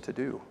calls us to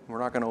do. We're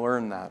not going to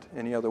learn that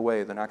any other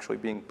way than actually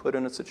being put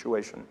in a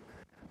situation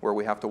where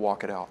we have to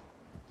walk it out.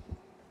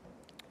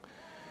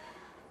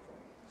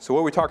 So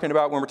what are we talking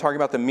about when we're talking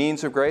about the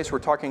means of grace? We're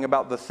talking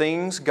about the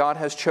things God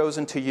has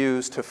chosen to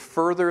use to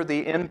further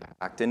the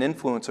impact and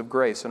influence of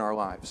grace in our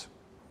lives.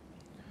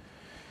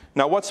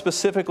 Now, what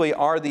specifically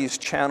are these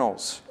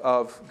channels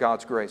of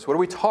God's grace? What are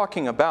we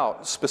talking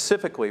about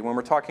specifically when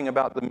we're talking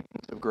about the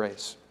means of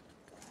grace?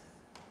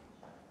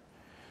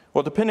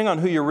 Well, depending on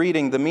who you're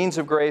reading, the means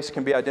of grace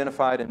can be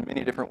identified in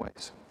many different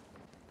ways.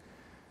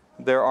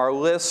 There are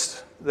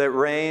lists that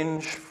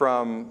range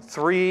from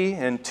 3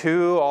 and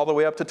 2 all the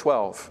way up to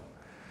 12.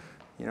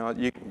 You know,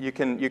 you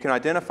can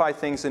identify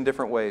things in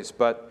different ways,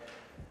 but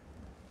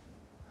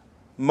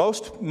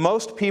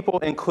most people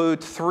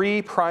include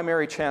 3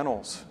 primary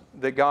channels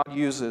that God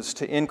uses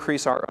to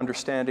increase our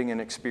understanding and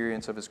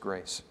experience of His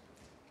grace.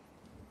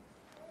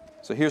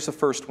 So here's the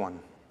first one.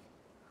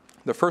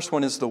 The first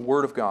one is the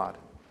Word of God.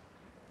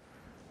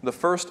 The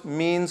first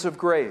means of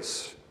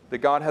grace that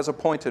God has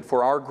appointed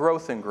for our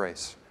growth in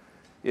grace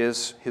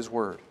is His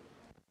Word.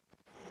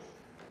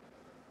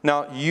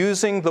 Now,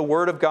 using the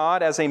Word of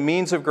God as a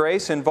means of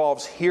grace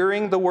involves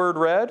hearing the Word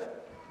read.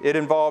 It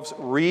involves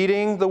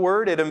reading the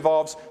Word. It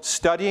involves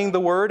studying the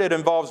Word. It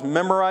involves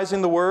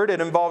memorizing the Word.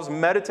 It involves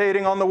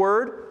meditating on the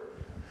Word.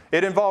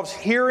 It involves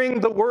hearing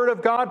the Word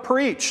of God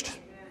preached.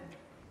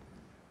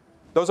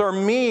 Those are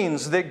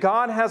means that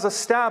God has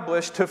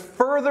established to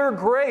further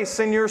grace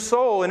in your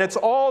soul, and it's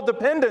all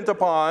dependent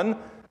upon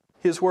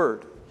His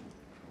Word.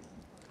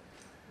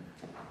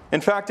 In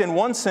fact, in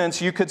one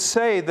sense, you could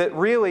say that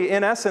really,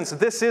 in essence,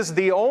 this is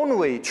the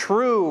only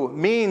true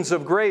means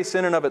of grace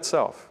in and of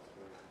itself.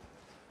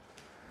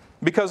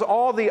 Because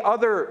all the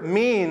other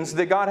means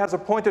that God has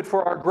appointed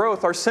for our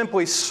growth are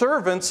simply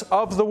servants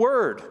of the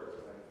Word.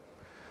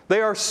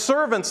 They are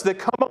servants that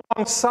come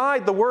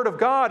alongside the Word of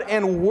God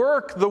and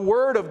work the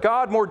Word of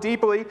God more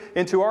deeply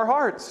into our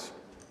hearts.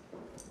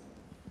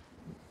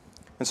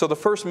 And so the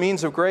first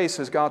means of grace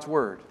is God's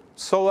Word.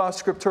 Sola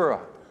Scriptura.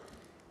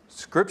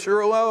 Scripture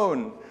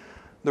alone.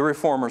 the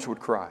reformers would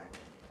cry.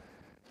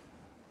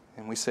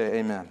 And we say,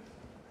 amen.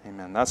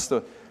 Amen. That's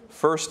the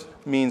first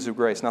means of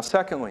grace. Now,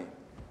 secondly,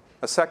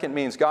 a second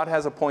means, God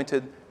has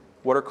appointed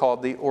what are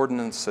called the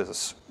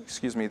ordinances.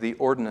 The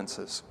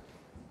ordinances.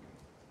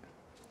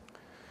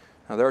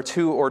 Now, there are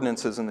two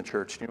ordinances in the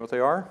church. Do you know what they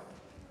are?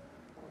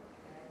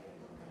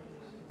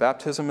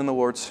 Baptism and the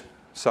Lord's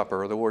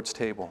Supper, or the Lord's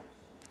table.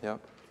 Yep.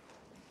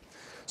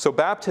 So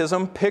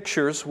baptism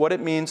pictures what it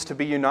means to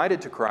be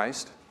united to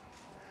Christ,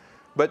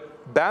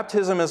 but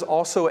baptism is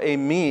also a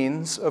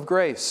means of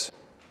grace.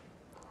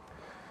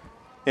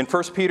 In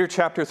 1 Peter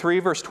chapter 3,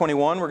 verse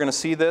 21, we're going to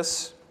see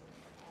this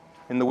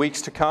in the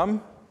weeks to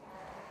come.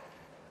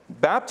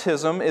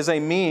 Baptism is a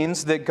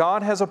means that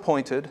God has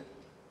appointed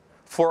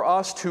for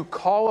us to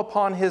call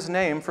upon His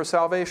name for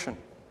salvation.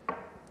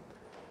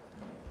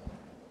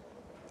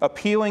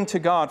 Appealing to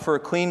God for a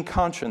clean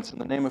conscience in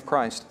the name of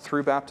Christ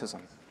through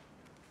baptism.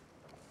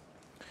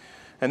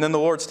 And then the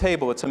Lord's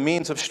table, it's a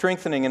means of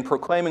strengthening and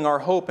proclaiming our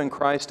hope in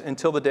Christ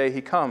until the day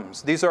He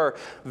comes. These are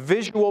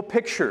visual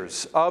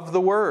pictures of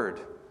the Word.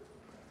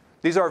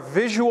 These are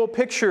visual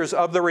pictures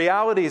of the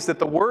realities that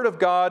the Word of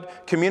God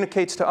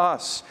communicates to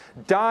us.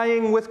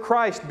 Dying with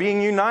Christ,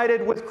 being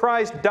united with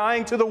Christ,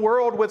 dying to the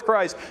world with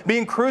Christ,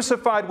 being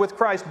crucified with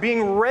Christ,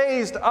 being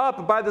raised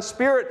up by the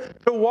Spirit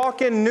to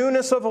walk in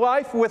newness of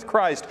life with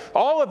Christ.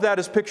 All of that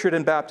is pictured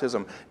in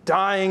baptism.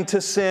 Dying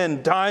to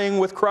sin, dying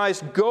with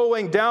Christ,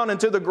 going down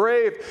into the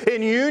grave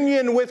in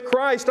union with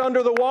Christ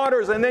under the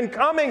waters, and then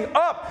coming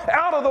up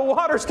out of the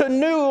waters to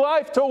new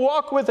life to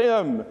walk with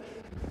Him.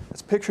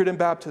 It's pictured in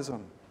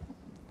baptism.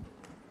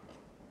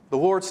 The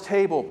Lord's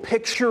table,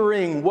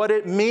 picturing what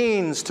it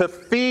means to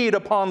feed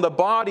upon the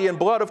body and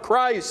blood of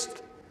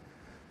Christ.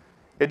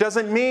 It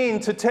doesn't mean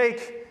to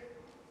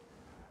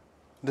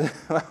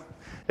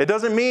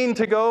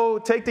go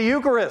take the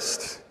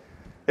Eucharist.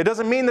 It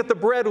doesn't mean that the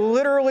bread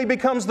literally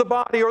becomes the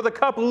body or the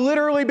cup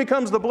literally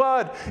becomes the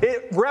blood.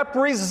 It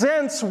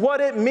represents what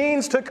it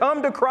means to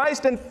come to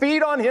Christ and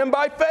feed on Him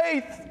by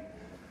faith.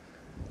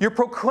 You're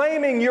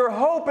proclaiming your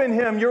hope in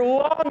Him. You're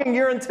longing,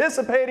 you're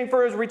anticipating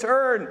for His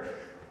return.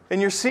 And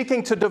you're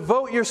seeking to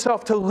devote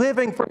yourself to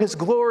living for His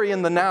glory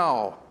in the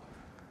now.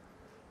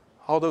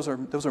 All those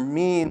are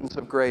means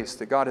of grace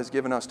that God has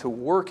given us to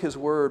work His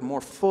Word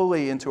more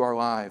fully into our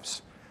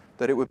lives,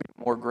 that it would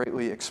be more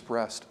greatly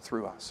expressed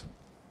through us.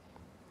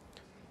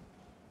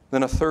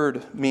 Then a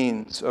third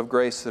means of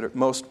grace that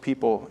most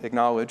people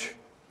acknowledge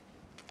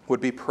would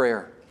be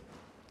prayer.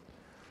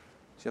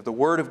 So you have the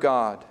Word of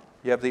God,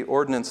 you have the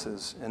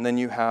ordinances, and then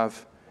you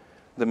have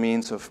the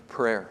means of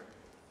prayer.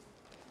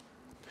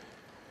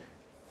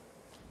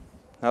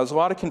 Now, there's a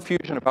lot of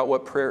confusion about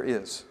what prayer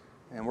is,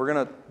 and we're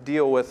going to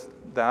deal with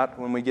that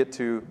when we get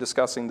to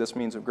discussing this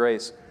means of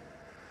grace.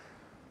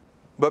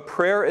 But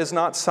prayer is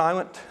not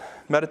silent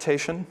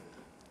meditation.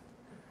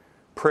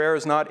 Prayer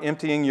is not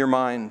emptying your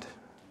mind.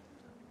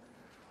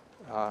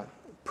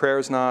 Prayer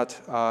is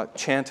not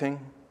chanting.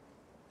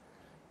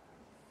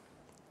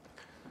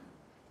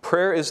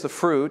 Prayer is the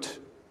fruit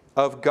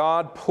of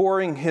God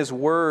pouring His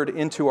Word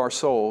into our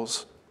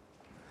souls,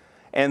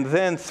 and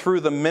then through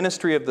the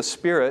ministry of the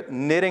Spirit,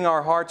 knitting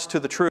our hearts to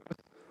the truth.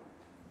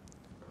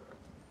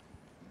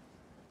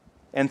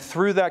 And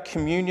through that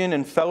communion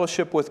and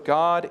fellowship with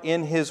God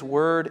in His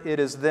Word, it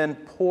is then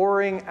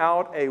pouring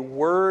out a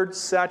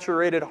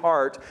Word-saturated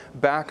heart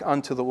back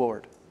unto the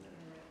Lord.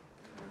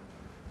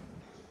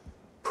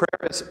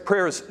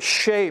 Prayer is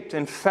shaped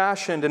and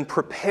fashioned and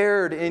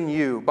prepared in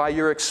you by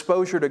your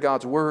exposure to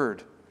God's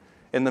Word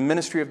and the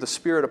ministry of the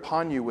Spirit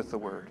upon you with the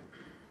Word.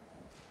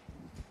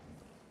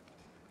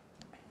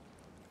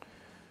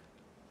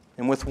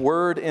 And with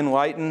Word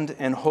enlightened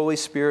and Holy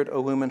Spirit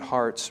illumined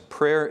hearts,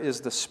 prayer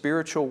is the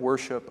spiritual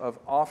worship of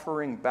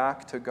offering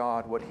back to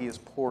God what He has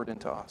poured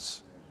into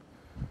us.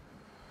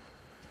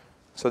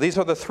 So these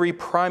are the three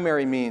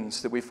primary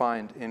means that we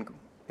find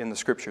in the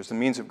Scriptures, the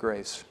means of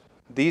grace.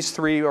 These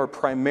three are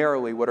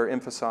primarily what are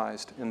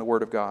emphasized in the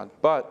Word of God.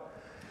 But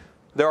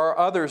there are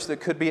others that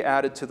could be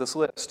added to this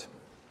list.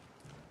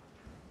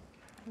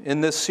 In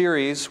this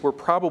series, we're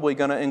probably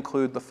going to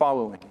include the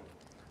following.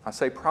 I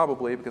say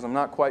probably because I'm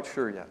not quite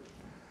sure yet.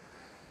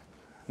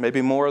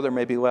 Maybe more, there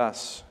may be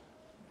less.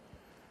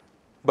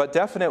 But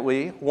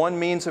definitely, one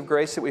means of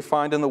grace that we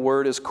find in the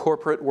Word is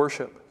corporate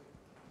worship.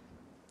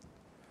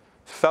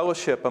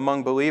 Fellowship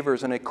among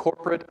believers in a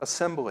corporate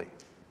assembly.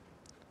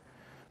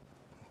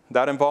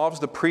 That involves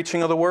the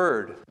preaching of the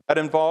Word. That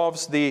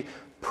involves the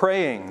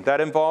praying. That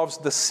involves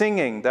the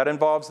singing. That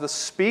involves the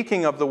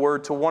speaking of the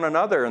Word to one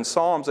another in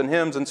psalms and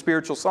hymns and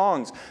spiritual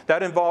songs.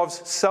 That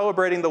involves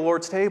celebrating the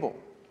Lord's table.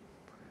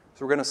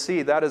 So we're going to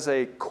see that is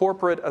a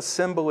corporate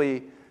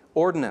assembly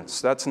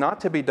ordinance. That's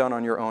not to be done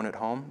on your own at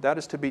home. That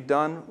is to be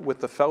done with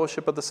the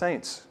fellowship of the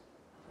saints.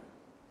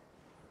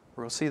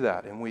 We'll see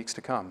that in weeks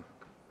to come.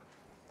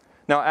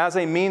 Now, as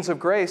a means of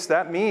grace,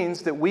 that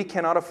means that we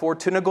cannot afford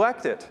to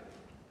neglect it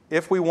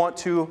if we want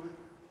to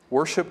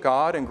worship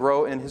God and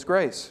grow in His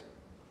grace.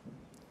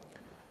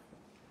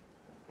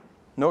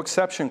 No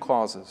exception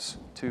clauses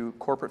to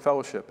corporate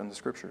fellowship in the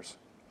Scriptures.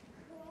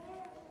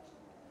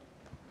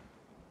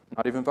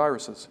 Not even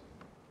viruses.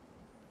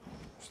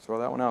 Just throw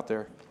that one out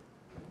there.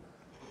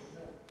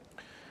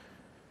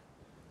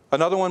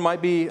 Another one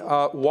might be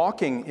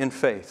walking in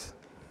faith.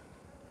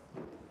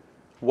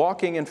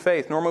 Walking in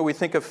faith. Normally we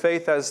think of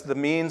faith as the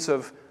means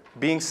of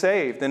being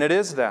saved, and it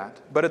is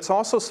that. But it's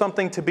also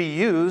something to be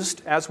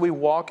used as we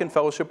walk in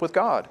fellowship with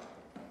God.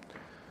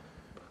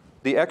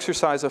 The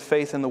exercise of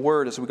faith in the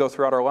Word as we go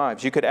throughout our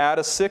lives. You could add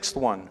a sixth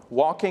one,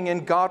 walking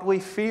in godly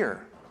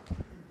fear.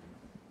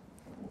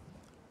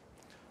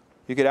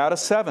 You could add a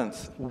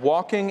seventh,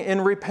 walking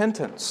in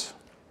repentance.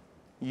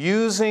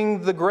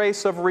 Using the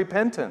grace of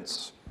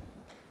repentance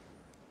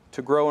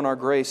to grow in our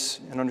grace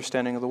and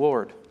understanding of the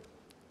Lord.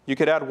 You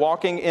could add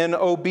walking in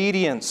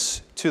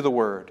obedience to the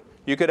Word.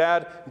 You could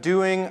add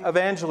doing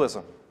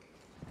evangelism.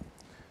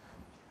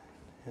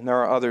 And there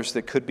are others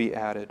that could be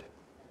added.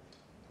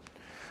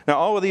 Now,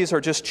 all of these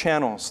are just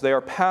channels. They are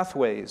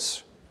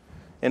pathways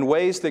and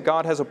ways that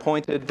God has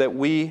appointed that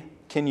we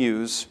can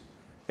use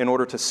in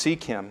order to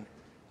seek Him,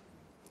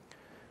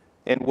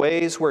 and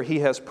ways where He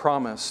has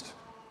promised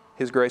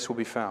His grace will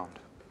be found.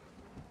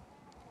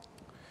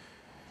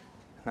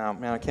 Now,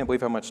 man, I can't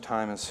believe how much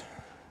time is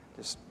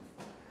just...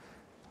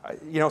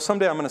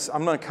 someday I'm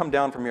going to come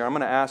down from here. I'm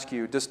going to ask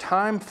you, does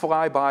time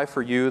fly by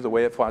for you the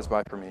way it flies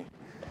by for me?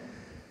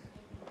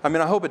 I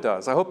mean, I hope it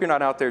does. I hope you're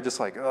not out there just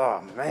like,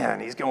 oh,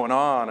 man, he's going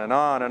on and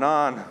on and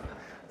on.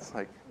 It's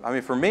like, I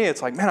mean, for me,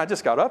 it's like, man, I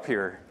just got up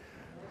here.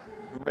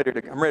 I'm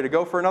ready to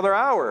go for another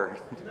hour.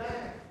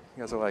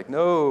 You guys are like,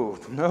 no,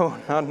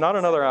 not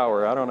another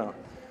hour. I don't know.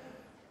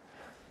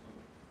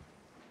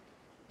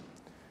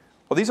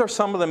 Well, these are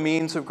some of the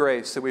means of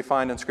grace that we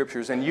find in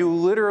Scriptures, and you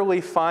literally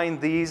find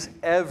these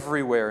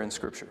everywhere in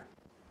Scripture,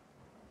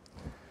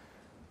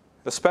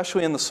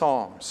 especially in the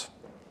Psalms.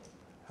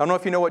 I don't know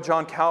if you know what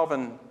John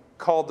Calvin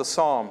called the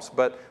Psalms,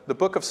 but the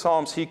book of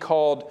Psalms he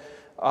called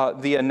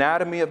the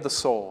anatomy of the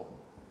soul.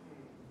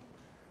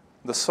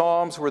 The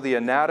Psalms were the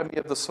anatomy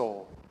of the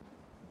soul.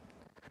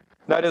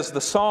 That is,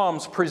 the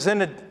Psalms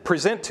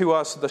present to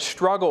us the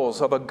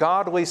struggles of a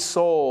godly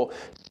soul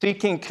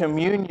seeking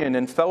communion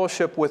and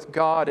fellowship with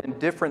God in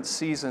different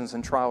seasons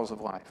and trials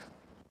of life.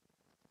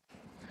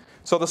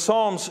 So the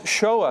Psalms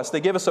show us, they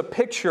give us a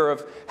picture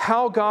of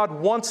how God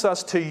wants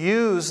us to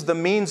use the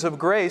means of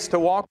grace to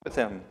walk with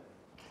Him.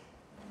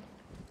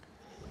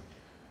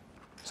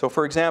 So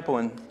for example,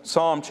 in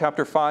Psalm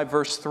chapter 5,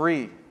 verse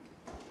 3,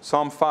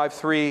 Psalm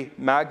 5:3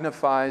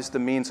 magnifies the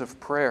means of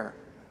prayer.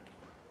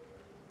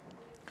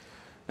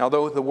 Now,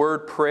 though the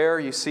word prayer,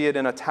 you see it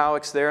in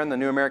italics there in the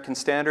New American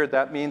Standard,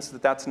 that means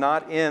that that's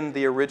not in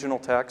the original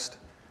text,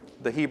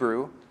 the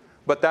Hebrew,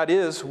 but that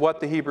is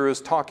what the Hebrew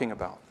is talking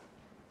about.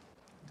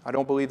 I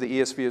don't believe the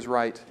ESV is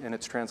right in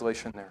its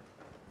translation there.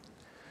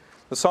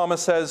 The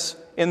psalmist says,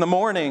 "In the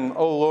morning,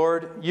 O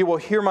Lord, you will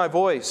hear my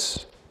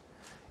voice.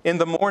 In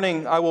the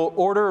morning, I will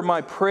order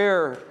my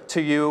prayer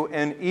to you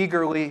and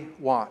eagerly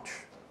watch."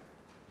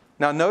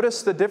 Now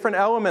notice the different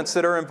elements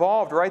that are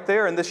involved right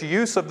there in this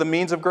use of the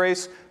means of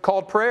grace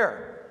called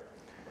prayer.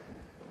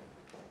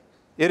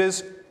 It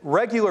is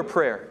regular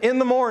prayer in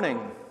the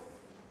morning.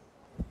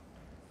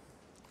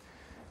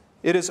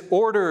 It is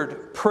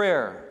ordered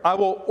prayer. I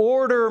will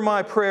order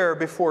my prayer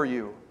before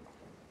you.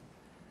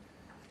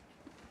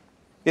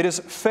 It is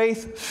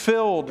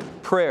faith-filled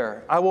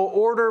prayer. I will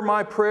order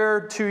my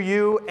prayer to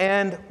you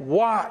and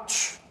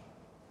watch.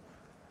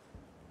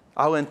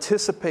 I'll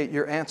anticipate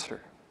your answer.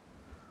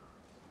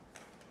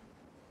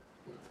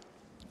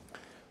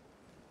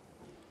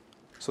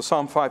 So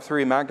Psalm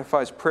 5:3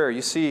 magnifies prayer.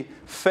 You see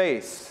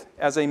faith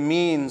as a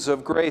means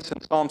of grace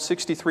in Psalm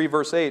 63,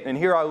 verse 8. And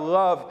here I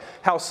love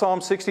how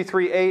Psalm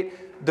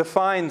 63:8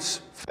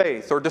 defines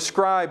faith, or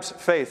describes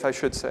faith, I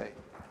should say.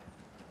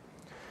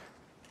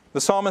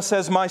 The psalmist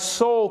says, "My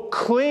soul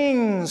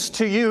clings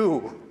to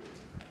you.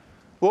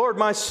 Lord,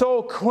 my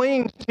soul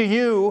clings to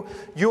you.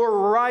 Your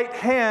right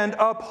hand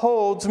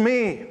upholds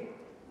me."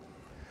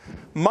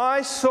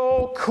 My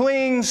soul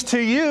clings to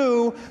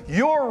you.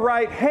 Your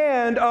right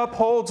hand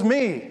upholds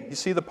me. You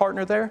see the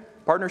partner there?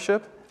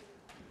 Partnership?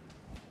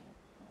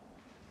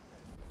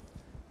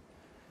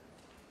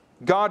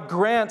 God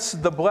grants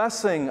the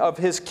blessing of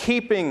His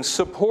keeping,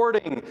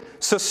 supporting,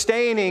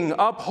 sustaining,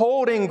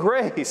 upholding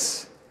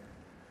grace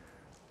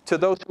to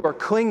those who are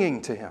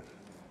clinging to Him.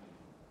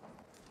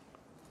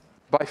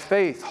 By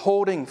faith,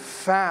 holding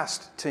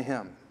fast to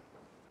Him.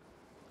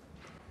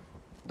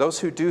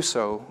 Those who do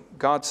so,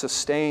 God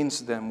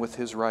sustains them with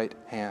His right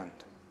hand.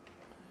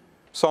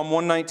 Psalm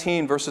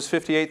 119, verses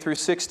 58 through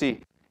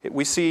 60,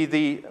 we see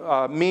the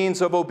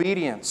means of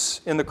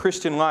obedience in the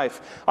Christian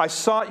life. I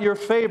sought your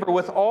favor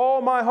with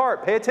all my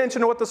heart. Pay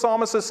attention to what the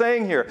psalmist is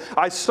saying here.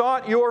 I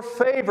sought your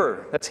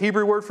favor. That's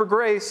Hebrew word for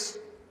grace.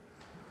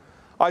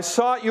 I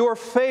sought your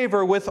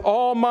favor with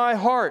all my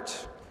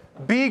heart.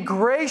 Be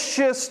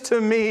gracious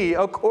to me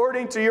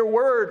according to your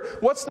word.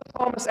 What's the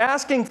psalmist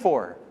asking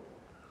for?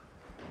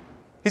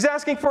 He's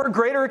asking for a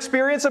greater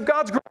experience of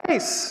God's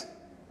grace.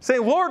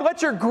 Saying, Lord,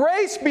 let your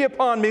grace be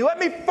upon me. Let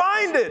me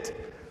find it.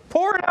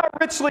 Pour it out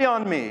richly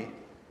on me.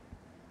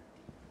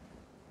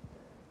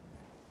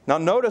 Now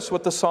notice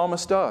what the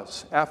psalmist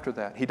does after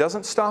that. He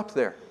doesn't stop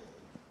there.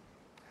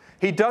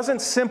 He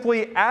doesn't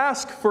simply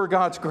ask for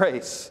God's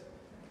grace.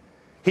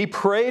 He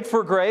prayed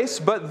for grace,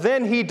 but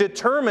then he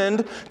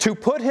determined to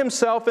put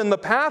himself in the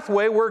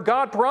pathway where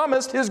God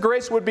promised His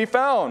grace would be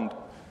found.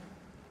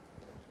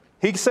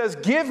 He says,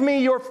 give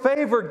me your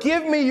favor,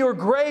 give me your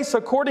grace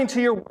according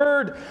to your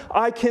word.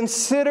 I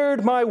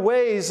considered my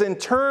ways and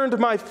turned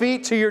my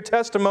feet to your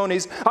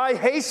testimonies. I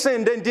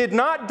hastened and did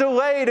not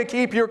delay to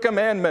keep your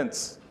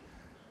commandments.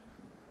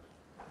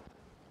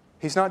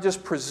 He's not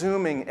just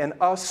presuming and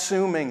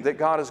assuming that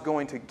God is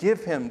going to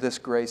give him this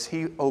grace.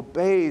 He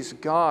obeys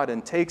God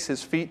and takes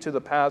his feet to the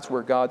paths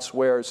where God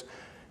swears,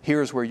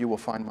 here's where you will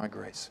find my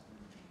grace.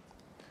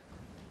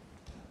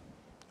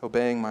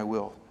 Obeying my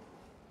will.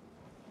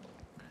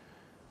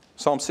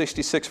 Psalm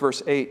 66,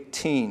 verse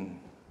 18,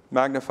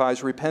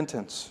 magnifies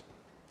repentance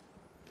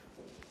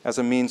as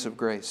a means of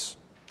grace.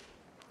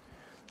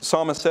 The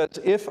psalmist says,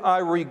 if I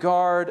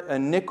regard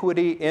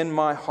iniquity in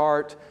my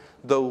heart,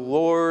 the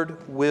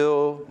Lord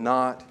will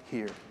not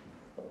hear.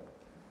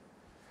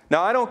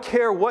 Now, I don't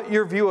care what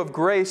your view of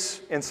grace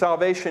and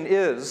salvation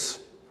is.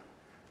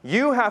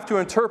 You have to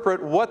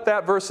interpret what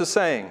that verse is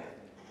saying.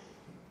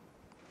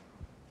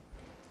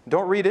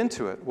 Don't read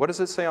into it. What does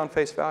it say on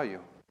face value?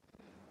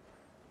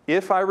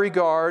 If I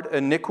regard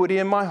iniquity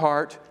in my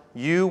heart,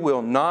 you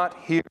will not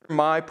hear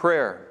my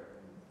prayer.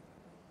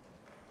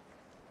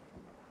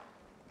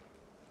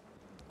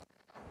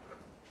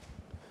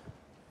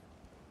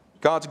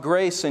 God's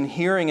grace in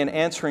hearing and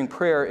answering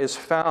prayer is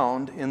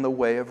found in the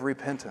way of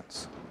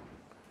repentance.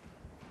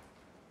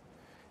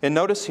 And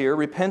notice here,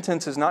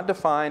 repentance is not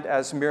defined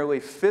as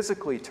merely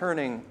physically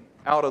turning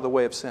out of the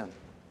way of sin.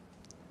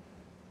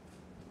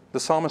 The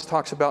psalmist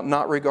talks about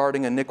not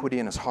regarding iniquity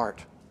in his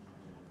heart.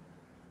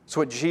 It's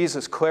what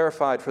Jesus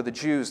clarified for the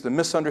Jews, the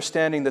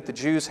misunderstanding that the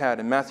Jews had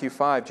in Matthew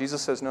 5.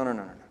 Jesus says, no.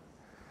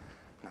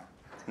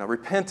 No,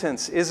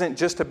 repentance isn't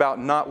just about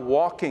not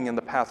walking in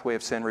the pathway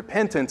of sin.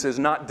 Repentance is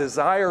not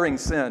desiring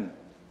sin.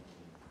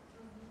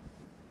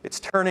 It's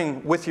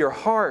turning with your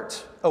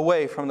heart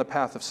away from the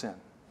path of sin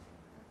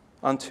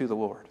unto the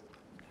Lord.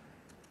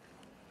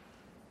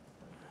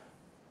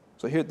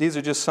 So here, these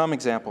are just some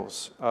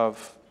examples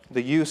of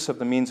the use of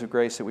the means of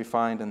grace that we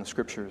find in the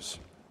Scriptures.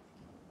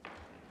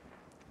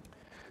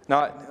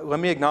 Now, let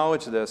me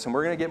acknowledge this, and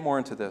we're going to get more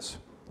into this.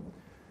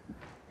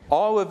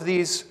 All of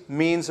these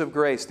means of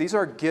grace, these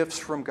are gifts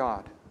from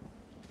God.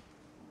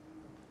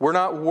 We're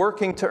not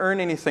working to earn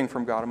anything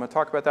from God. I'm going to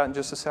talk about that in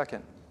just a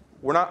second.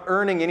 We're not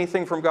earning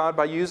anything from God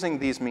by using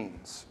these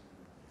means.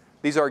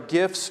 These are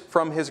gifts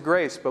from His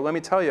grace. But let me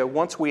tell you,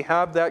 once we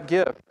have that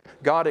gift,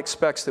 God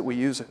expects that we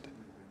use it.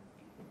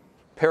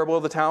 Parable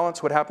of the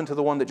talents, what happened to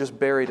the one that just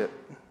buried it?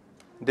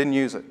 Didn't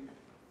use it.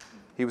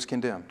 He was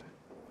condemned.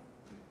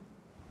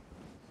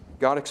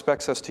 God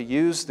expects us to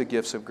use the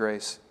gifts of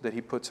grace that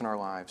He puts in our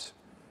lives.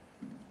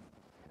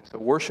 So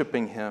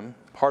worshiping Him,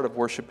 part of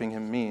worshiping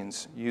Him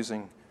means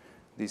using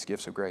these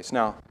gifts of grace.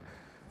 Now,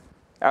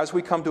 as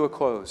we come to a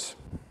close,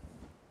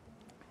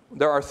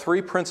 there are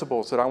three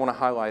principles that I want to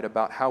highlight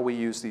about how we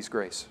use these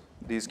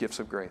gifts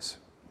of grace,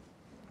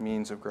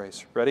 means of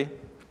grace. Ready?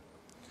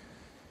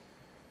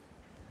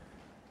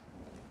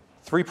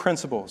 Three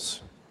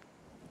principles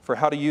for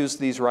how to use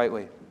these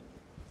rightly.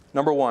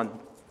 Number one,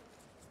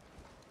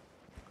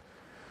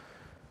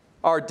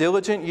 our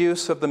diligent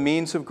use of the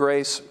means of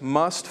grace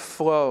must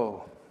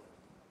flow.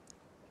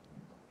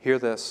 Hear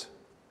this.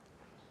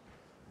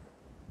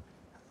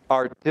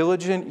 Our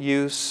diligent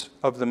use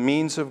of the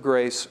means of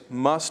grace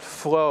must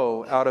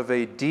flow out of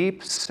a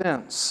deep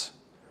sense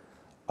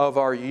of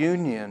our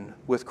union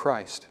with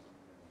Christ.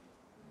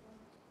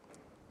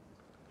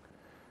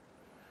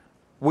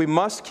 We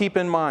must keep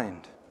in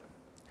mind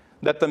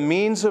that the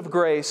means of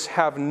grace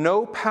have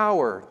no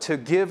power to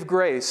give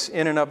grace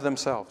in and of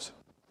themselves.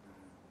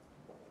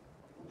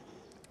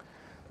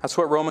 That's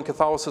what Roman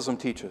Catholicism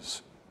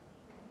teaches.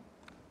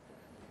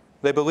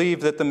 They believe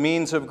that the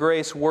means of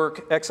grace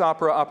work ex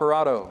opere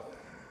operato.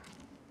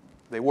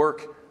 They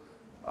work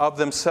of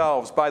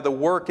themselves. By the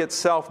work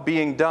itself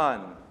being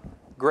done,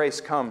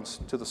 grace comes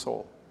to the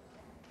soul.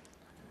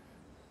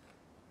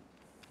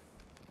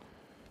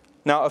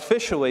 Now,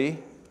 officially,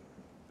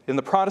 in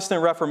the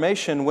Protestant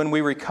Reformation, when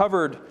we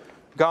recovered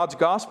God's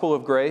gospel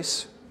of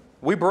grace,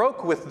 we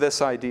broke with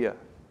this idea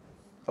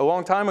a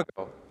long time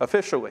ago,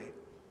 officially.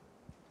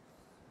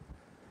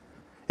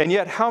 And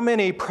yet, how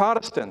many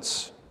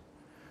Protestants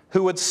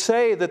who would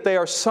say that they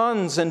are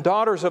sons and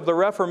daughters of the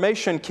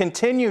Reformation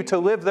continue to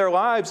live their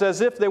lives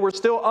as if they were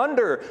still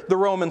under the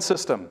Roman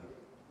system?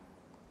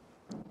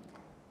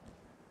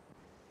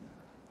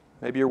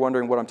 Maybe you're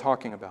wondering what I'm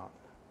talking about.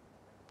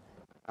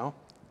 No?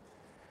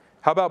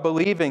 How about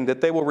believing that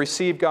they will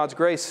receive God's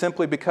grace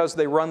simply because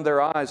they run their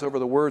eyes over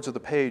the words of the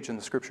page in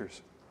the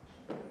Scriptures?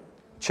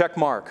 Check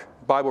mark,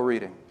 Bible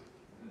reading.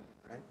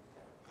 Right?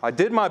 I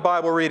did my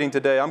Bible reading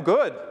today. I'm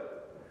good.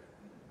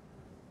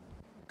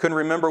 Couldn't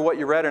remember what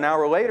you read an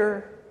hour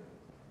later,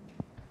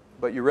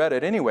 but you read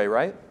it anyway,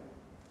 right?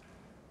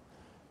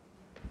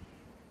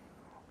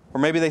 Or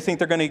maybe they think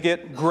they're going to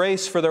get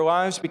grace for their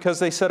lives because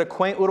they said a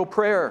quaint little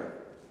prayer.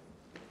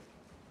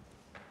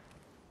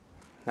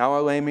 Now I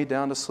lay me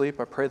down to sleep.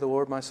 I pray the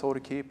Lord my soul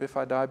to keep. If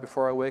I die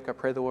before I wake, I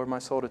pray the Lord my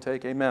soul to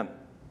take. Amen.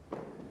 I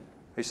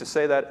used to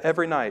say that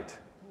every night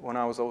when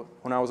I was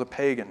a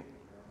pagan.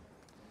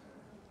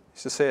 I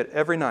used to say it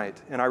every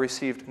night, and I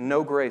received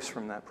no grace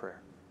from that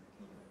prayer.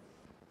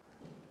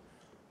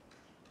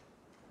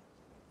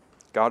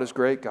 God is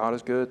great. God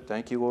is good.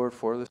 Thank you, Lord,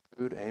 for this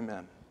food.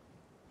 Amen.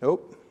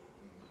 Nope.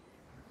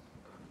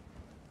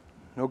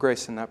 No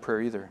grace in that prayer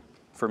either,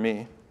 for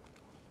me.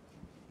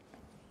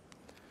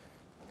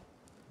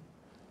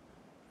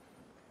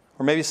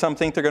 Or maybe some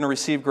think they're going to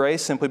receive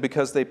grace simply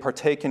because they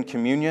partake in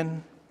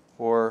communion,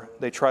 or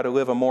they try to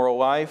live a moral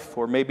life,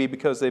 or maybe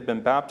because they've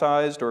been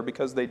baptized, or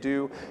because they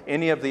do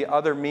any of the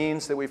other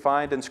means that we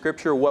find in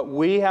Scripture. What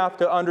we have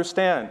to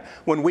understand,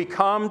 when we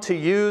come to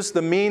use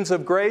the means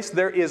of grace,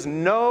 there is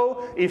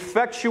no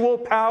effectual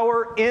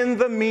power in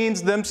the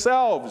means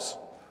themselves.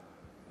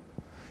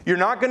 You're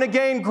not going to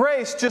gain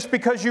grace just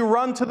because you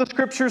run to the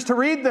Scriptures to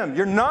read them.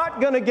 You're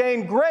not going to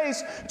gain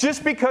grace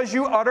just because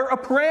you utter a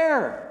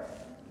prayer.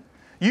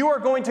 You are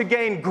going to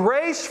gain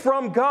grace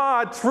from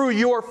God through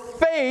your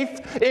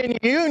faith in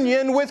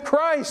union with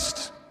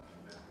Christ.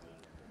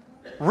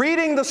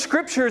 Reading the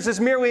Scriptures is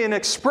merely an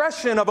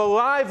expression of a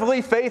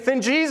lively faith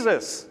in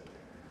Jesus.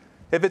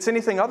 If it's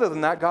anything other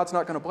than that, God's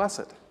not going to bless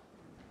it.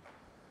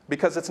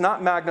 Because it's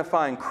not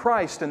magnifying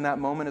Christ in that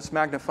moment, it's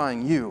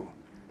magnifying you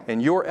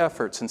and your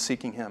efforts in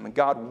seeking Him. And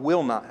God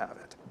will not have it.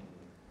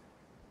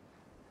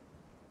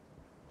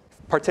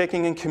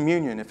 Partaking in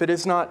communion, if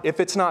it's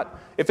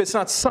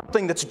not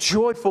something that's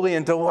joyfully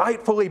and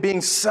delightfully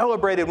being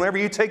celebrated whenever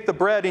you take the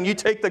bread and you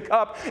take the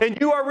cup and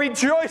you are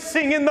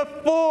rejoicing in the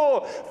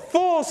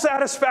full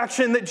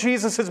satisfaction that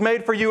Jesus has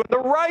made for you, and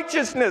the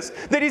righteousness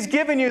that He's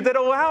given you that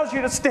allows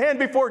you to stand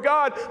before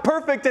God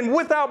perfect and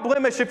without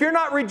blemish. If you're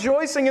not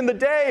rejoicing in the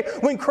day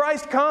when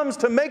Christ comes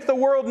to make the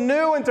world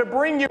new and to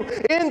bring you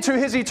into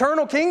His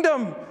eternal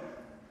kingdom,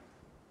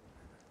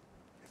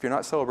 if you're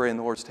not celebrating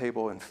the Lord's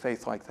table in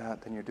faith like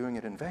that, then you're doing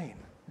it in vain.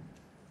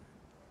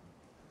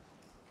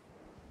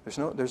 There's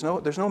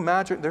no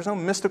magic, there's no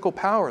mystical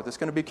power that's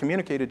going to be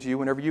communicated to you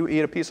whenever you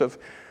eat a piece of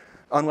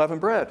unleavened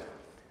bread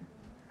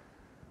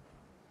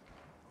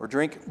or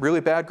drink really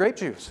bad grape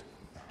juice.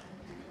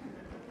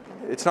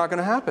 It's not going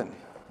to happen.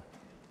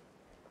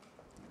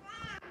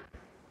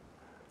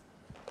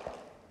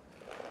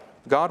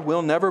 God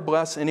will never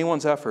bless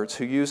anyone's efforts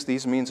who use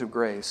these means of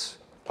grace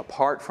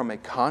apart from a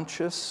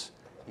conscious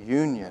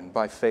union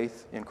by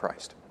faith in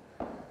Christ.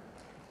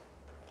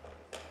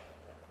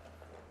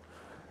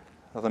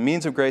 Now, the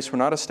means of grace were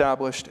not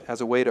established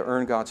as a way to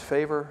earn God's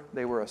favor.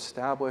 They were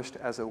established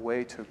as a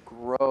way to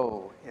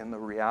grow in the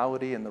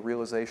reality and the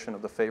realization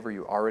of the favor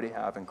you already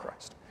have in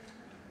Christ.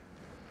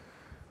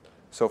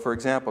 So, for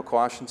example,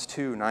 Colossians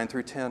 2, 9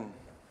 through 10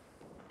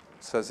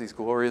 says these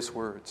glorious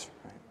words.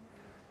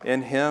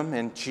 In Him,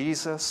 in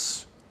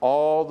Jesus,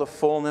 all the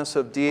fullness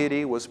of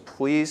deity was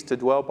pleased to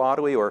dwell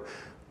bodily, or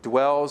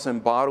dwells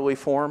in bodily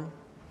form.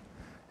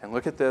 And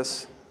look at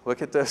this.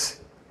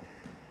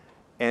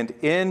 And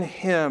in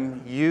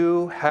Him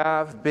you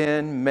have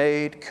been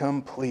made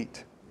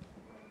complete.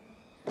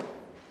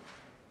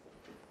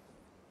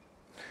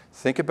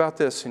 Think about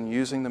this in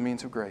using the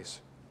means of grace.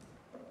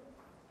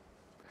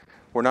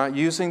 We're not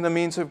using the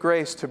means of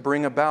grace to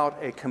bring about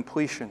a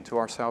completion to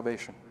our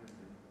salvation.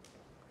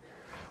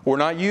 We're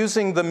not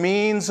using the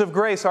means of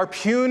grace, our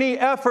puny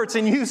efforts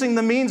in using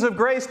the means of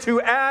grace,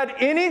 to add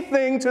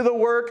anything to the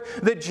work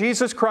that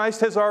Jesus Christ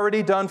has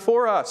already done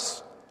for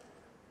us.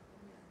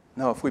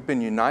 No, if we've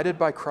been united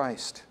by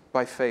Christ,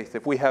 by faith,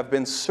 if we have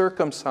been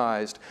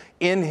circumcised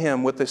in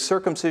Him with the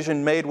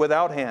circumcision made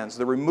without hands,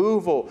 the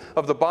removal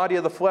of the body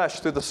of the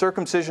flesh through the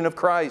circumcision of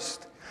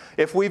Christ,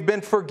 if we've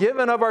been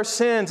forgiven of our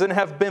sins and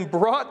have been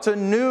brought to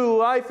new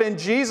life in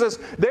Jesus,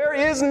 there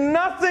is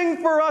nothing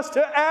for us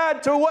to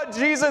add to what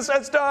Jesus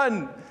has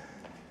done.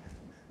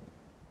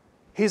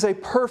 He's a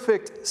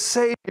perfect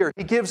Savior.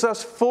 He gives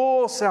us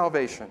full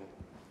salvation.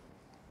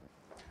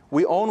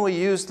 We only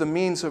use the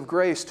means of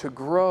grace to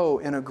grow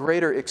in a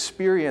greater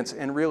experience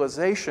and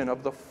realization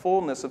of the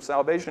fullness of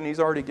salvation He's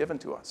already given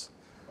to us.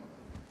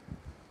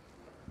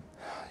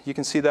 You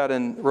can see that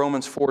in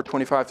Romans 4,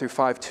 25 through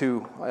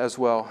 5:2 as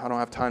well. I don't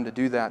have time to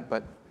do that,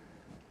 but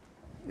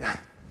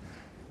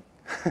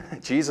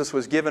Jesus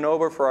was given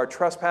over for our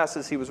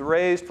trespasses. He was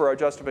raised for our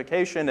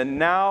justification. And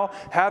now,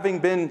 having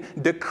been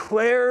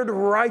declared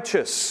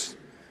righteous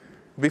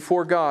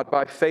before God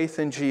by faith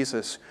in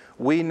Jesus,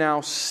 we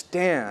now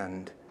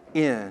stand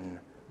in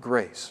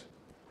grace.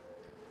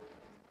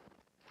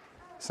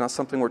 It's not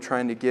something we're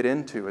trying to get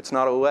into. It's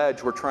not a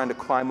ledge we're trying to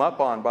climb up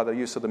on by the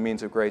use of the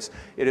means of grace.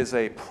 It is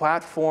a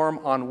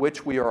platform on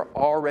which we are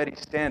already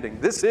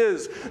standing. This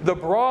is the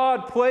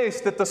broad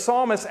place that the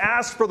psalmist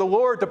asked for the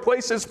Lord to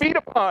place His feet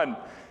upon.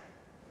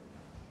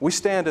 We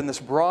stand in this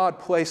broad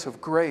place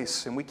of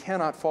grace, and we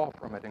cannot fall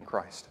from it in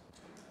Christ.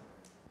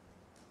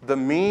 The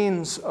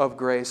means of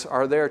grace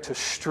are there to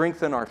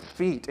strengthen our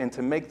feet and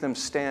to make them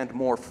stand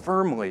more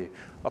firmly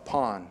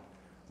upon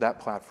that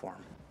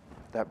platform,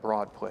 that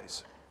broad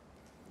place.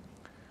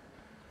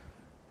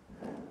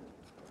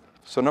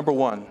 So number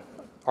one,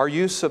 our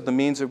use of the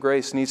means of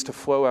grace needs to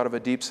flow out of a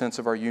deep sense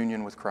of our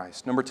union with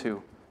Christ. Number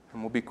two,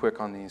 and we'll be quick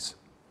on these,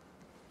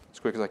 as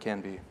quick as I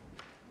can be.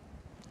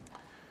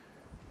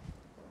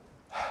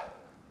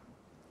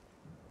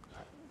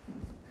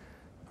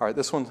 All right,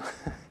 this one,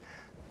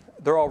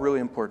 they're all really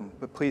important,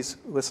 but please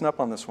listen up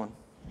on this one.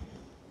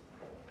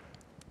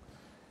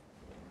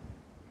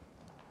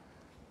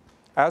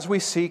 As we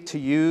seek to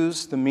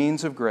use the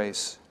means of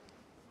grace,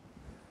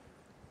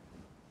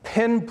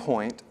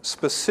 pinpoint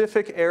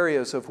specific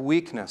areas of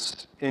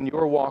weakness in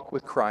your walk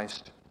with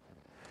Christ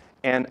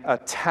and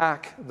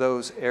attack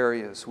those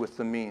areas with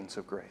the means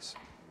of grace.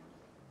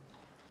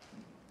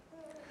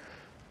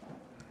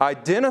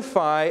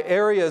 Identify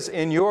areas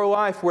in your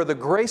life where the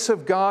grace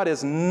of God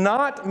is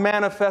not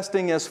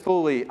manifesting as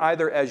fully,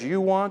 either as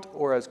you want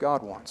or as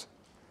God wants.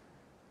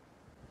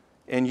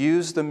 And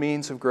use the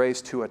means of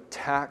grace to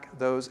attack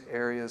those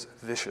areas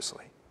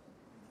viciously,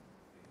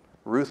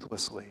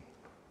 ruthlessly.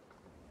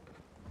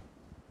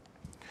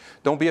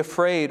 Don't be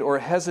afraid or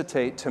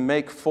hesitate to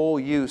make full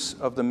use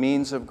of the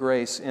means of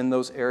grace in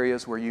those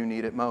areas where you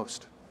need it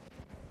most.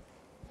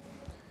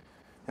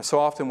 And so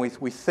often we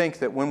think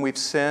that when we've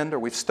sinned or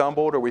we've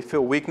stumbled or we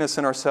feel weakness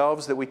in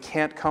ourselves that we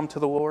can't come to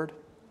the Lord.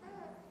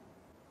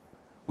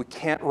 We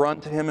can't run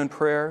to Him in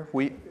prayer.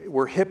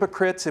 We're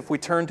hypocrites if we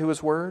turn to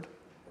His Word.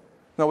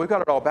 No, we've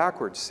got it all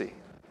backwards, see.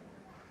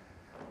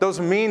 Those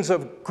means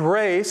of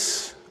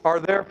grace are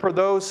there for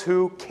those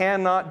who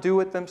cannot do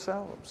it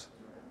themselves.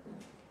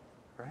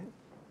 Right?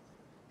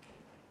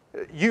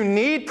 You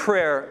need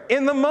prayer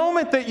in the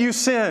moment that you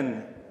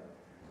sin.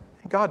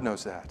 God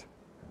knows that.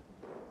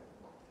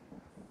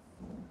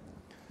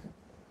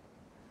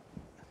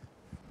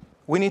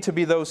 We need to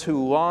be those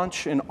who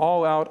launch an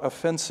all-out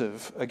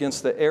offensive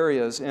against the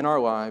areas in our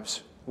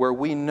lives where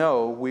we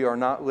know we are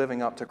not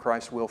living up to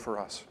Christ's will for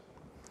us.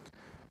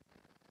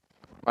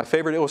 My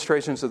favorite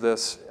illustrations of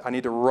this, I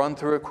need to run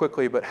through it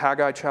quickly, but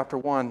Haggai chapter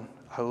 1,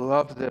 I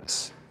love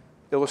this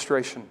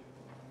illustration.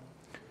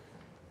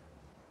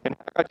 In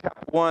Haggai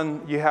chapter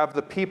 1, you have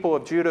the people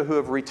of Judah who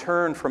have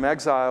returned from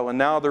exile, and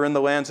now they're in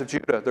the lands of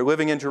Judah. They're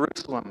living in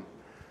Jerusalem.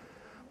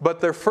 But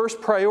their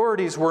first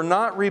priorities were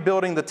not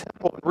rebuilding the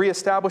temple and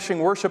reestablishing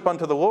worship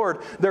unto the Lord.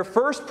 Their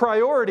first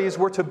priorities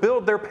were to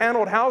build their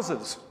paneled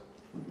houses.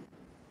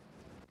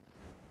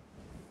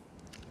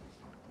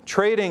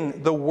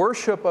 Trading the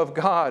worship of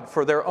God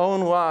for their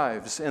own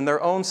lives and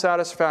their own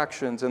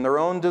satisfactions and their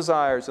own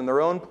desires and their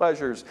own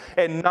pleasures,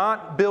 and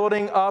not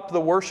building up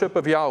the worship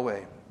of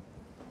Yahweh.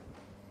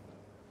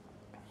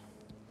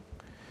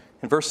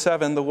 In verse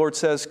 7, the Lord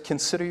says,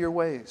 "Consider your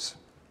ways."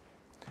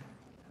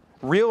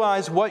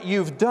 Realize what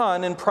you've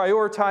done in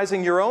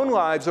prioritizing your own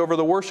lives over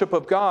the worship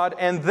of God.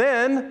 And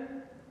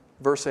then,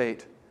 verse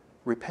 8,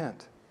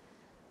 repent.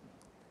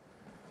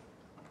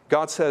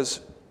 God says,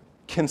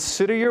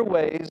 consider your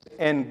ways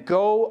and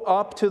go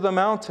up to the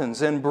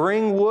mountains and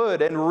bring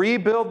wood and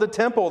rebuild the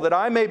temple that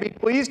I may be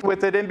pleased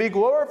with it and be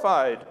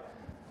glorified.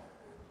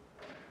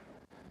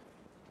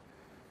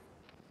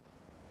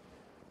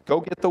 Go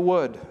get the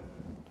wood.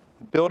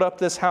 Build up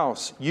this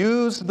house.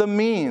 Use the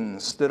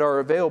means that are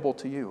available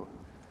to you.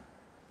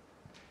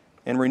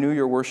 And renew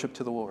your worship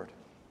to the Lord.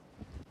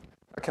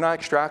 Can I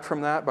extract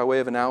from that, by way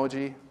of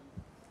analogy,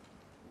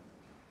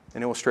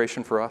 an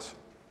illustration for us?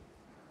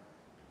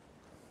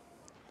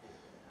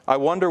 I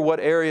wonder what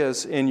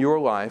areas in your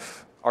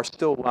life are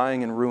still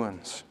lying in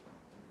ruins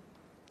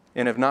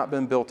and have not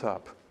been built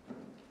up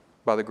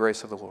by the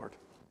grace of the Lord.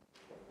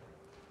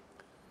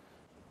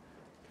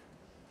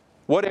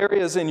 What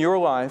areas in your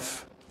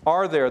life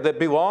are there that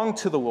belong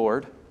to the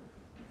Lord?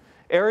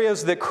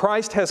 Areas that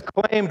Christ has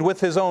claimed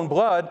with His own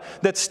blood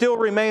that still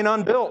remain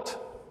unbuilt,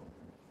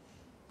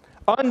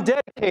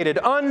 undedicated,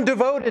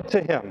 undevoted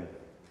to Him.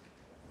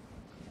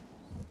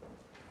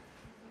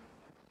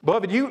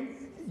 Beloved,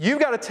 you've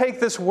got to take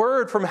this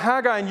word from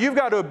Haggai and you've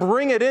got to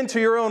bring it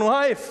into your own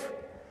life.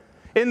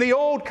 In the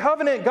Old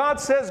Covenant, God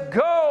says,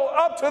 go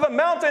up to the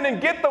mountain and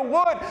get the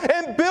wood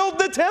and build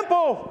the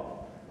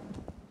temple.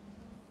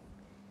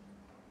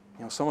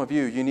 You know, some of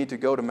you need to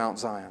go to Mount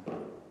Zion.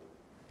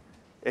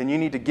 And you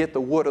need to get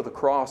the wood of the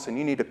cross, and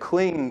you need to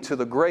cling to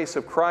the grace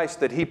of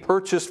Christ that He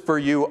purchased for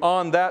you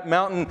on that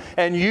mountain.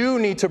 And you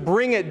need to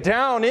bring it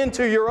down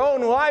into your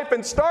own life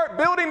and start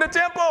building the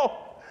temple.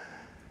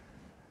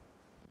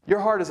 Your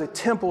heart is a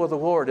temple of the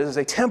Lord. It is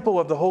a temple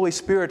of the Holy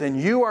Spirit, and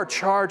you are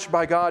charged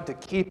by God to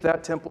keep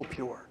that temple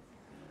pure.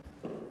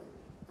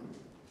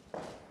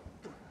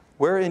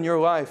 Where in your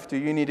life do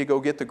you need to go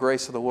get the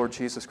grace of the Lord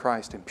Jesus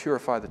Christ and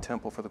purify the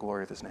temple for the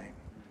glory of His name?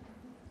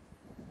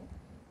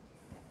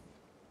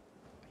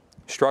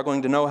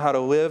 Struggling to know how to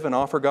live and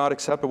offer God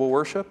acceptable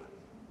worship?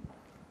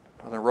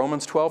 Well, then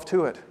Romans 12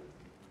 to it.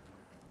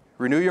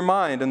 Renew your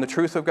mind in the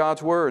truth of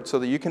God's Word so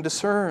that you can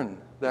discern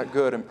that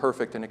good and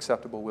perfect and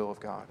acceptable will of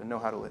God and know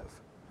how to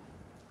live.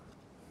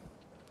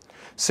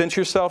 Sense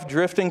yourself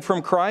drifting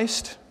from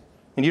Christ,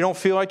 and you don't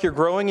feel like you're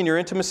growing in your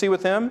intimacy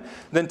with Him?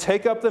 Then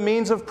take up the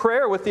means of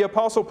prayer with the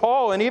Apostle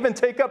Paul, and even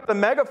take up the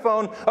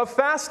megaphone of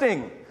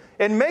fasting,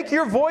 and make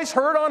your voice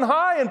heard on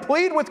high, and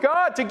plead with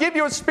God to give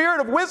you a spirit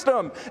of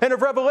wisdom and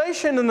of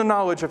revelation in the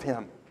knowledge of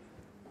Him.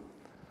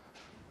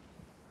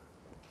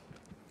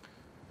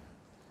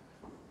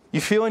 You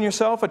feel in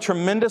yourself a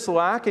tremendous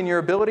lack in your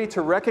ability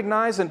to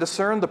recognize and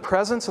discern the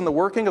presence and the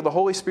working of the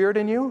Holy Spirit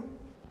in you?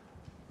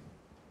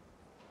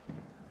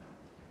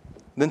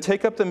 Then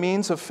take up the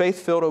means of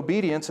faith-filled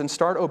obedience and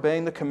start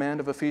obeying the command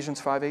of Ephesians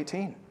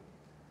 5:18.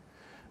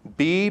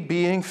 Be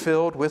being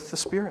filled with the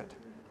Spirit.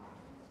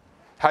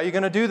 How are you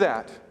going to do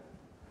that?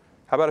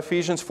 How about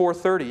Ephesians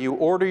 4:30? You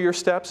order your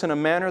steps in a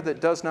manner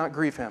that does not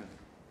grieve Him.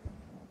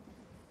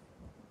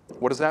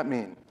 What does that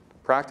mean?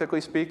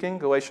 Practically speaking,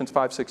 Galatians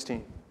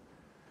 5:16.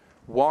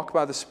 Walk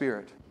by the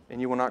Spirit,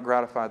 and you will not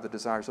gratify the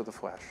desires of the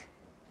flesh.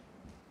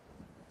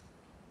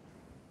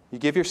 You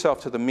give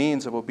yourself to the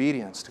means of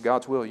obedience to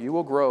God's will, you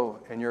will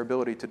grow in your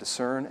ability to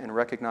discern and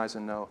recognize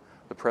and know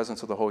the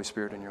presence of the Holy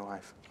Spirit in your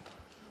life.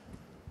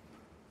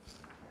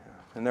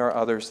 And there are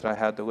others that I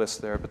had to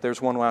list there, but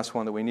there's one last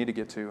one that we need to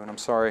get to, and I'm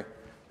sorry,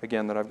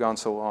 again, that I've gone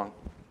so long.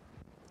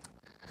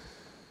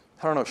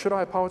 I don't know. Should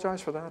I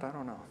apologize for that? I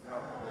don't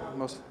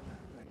know.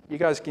 You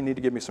guys need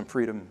to give me some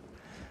freedom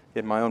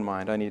in my own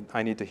mind.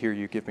 I need to hear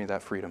you give me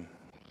that freedom.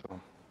 So.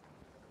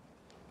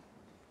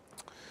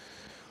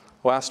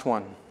 Last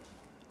one.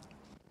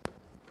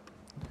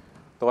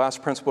 The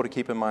last principle to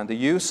keep in mind. The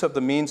use of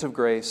the means of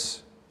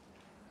grace.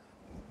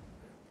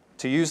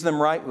 To use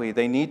them rightly,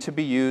 they need to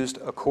be used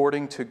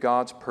according to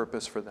God's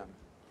purpose for them.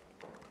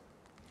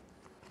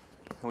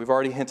 And we've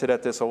already hinted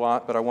at this a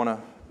lot, but I want to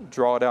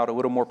draw it out a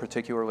little more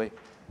particularly.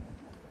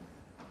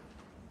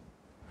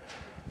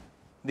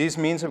 These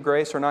means of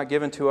grace are not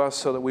given to us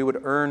so that we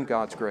would earn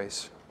God's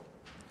grace.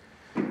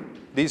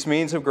 These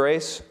means of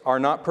grace are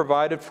not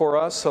provided for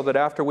us so that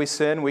after we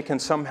sin, we can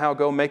somehow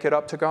go make it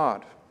up to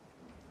God.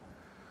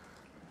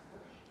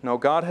 No,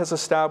 God has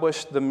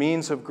established the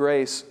means of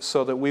grace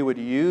so that we would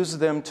use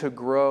them to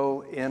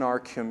grow in our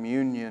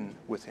communion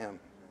with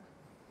Him,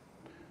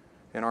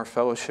 in our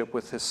fellowship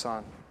with His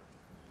Son,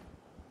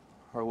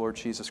 our Lord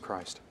Jesus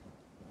Christ.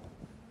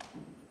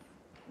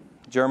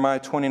 Jeremiah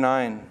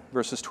 29,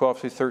 verses 12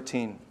 through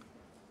 13.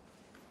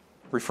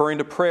 Referring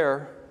to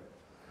prayer,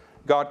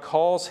 God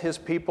calls His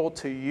people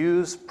to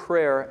use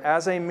prayer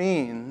as a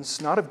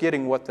means, not of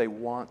getting what they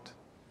want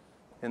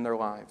in their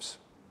lives,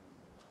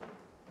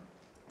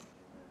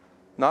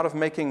 not of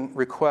making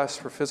requests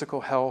for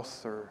physical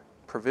health or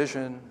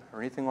provision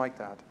or anything like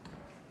that.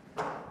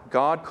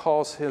 God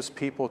calls His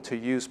people to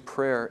use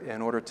prayer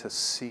in order to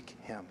seek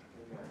Him.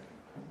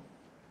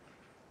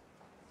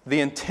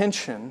 The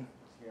intention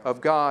of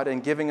God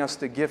in giving us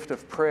the gift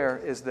of prayer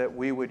is that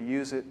we would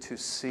use it to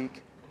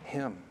seek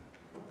Him.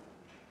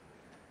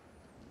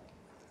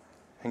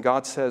 And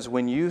God says,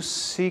 when you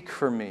seek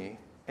for me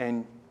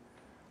and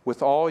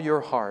with all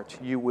your heart,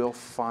 you will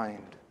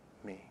find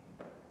me.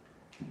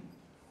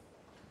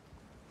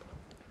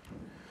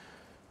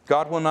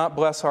 God will not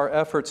bless our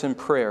efforts in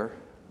prayer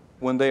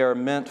when they are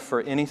meant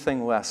for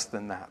anything less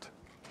than that.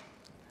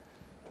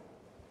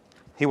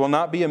 He will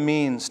not be a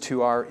means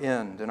to our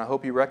end. And I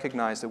hope you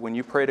recognize that when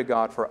you pray to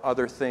God for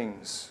other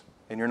things,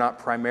 and you're not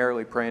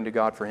primarily praying to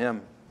God for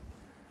Him,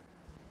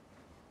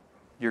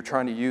 you're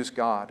trying to use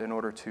God in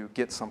order to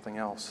get something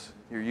else.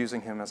 You're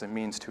using Him as a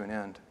means to an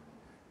end.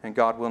 And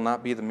God will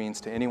not be the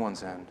means to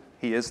anyone's end.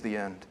 He is the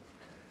end.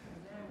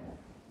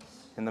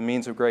 And the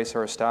means of grace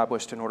are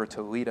established in order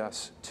to lead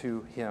us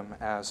to Him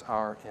as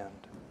our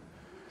end.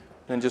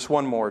 And just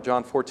one more,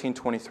 John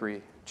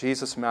 14:23.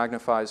 Jesus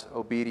magnifies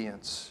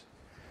obedience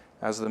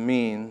as the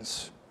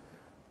means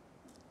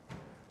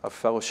of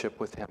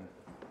fellowship with Him.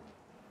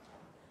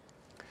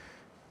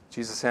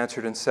 Jesus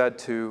answered and said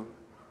to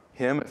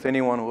him, if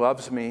anyone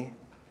loves me,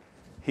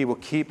 he will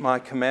keep my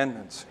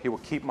commandments. He will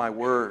keep my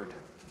word.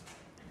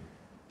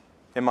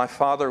 And my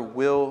Father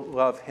will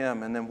love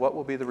him. And then what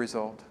will be the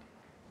result?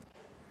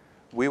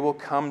 We will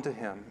come to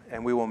him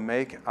and we will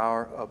make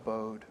our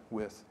abode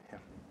with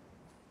him.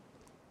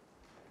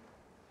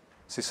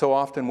 See, so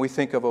often we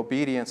think of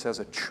obedience as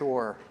a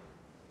chore,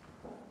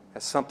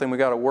 as something we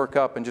got to work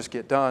up and just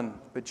get done.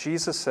 But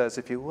Jesus says,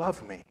 if you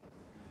love me,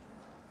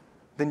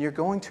 then you're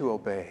going to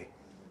obey.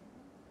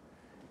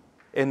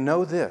 And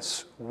know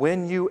this,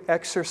 when you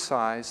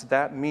exercise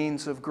that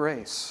means of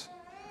grace,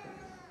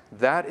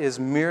 that is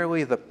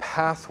merely the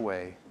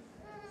pathway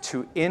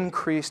to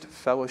increased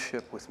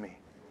fellowship with me.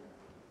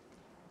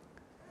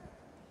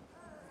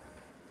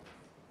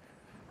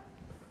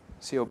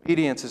 See,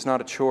 obedience is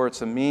not a chore,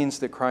 it's a means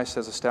that Christ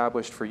has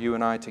established for you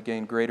and I to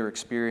gain greater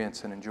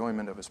experience and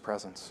enjoyment of His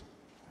presence.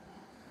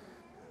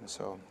 And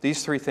so,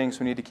 these three things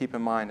we need to keep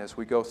in mind as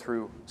we go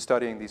through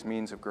studying these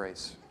means of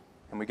grace,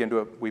 and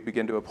we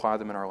begin to apply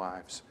them in our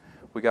lives.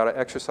 We got to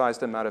exercise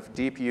them out of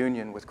deep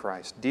union with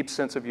Christ, deep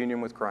sense of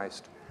union with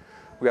Christ.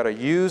 We got to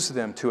use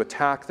them to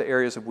attack the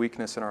areas of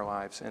weakness in our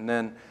lives, and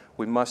then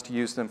we must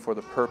use them for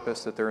the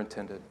purpose that they're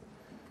intended.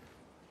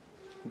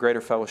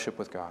 greater fellowship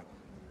with God.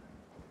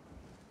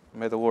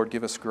 May the Lord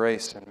give us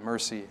grace and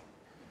mercy,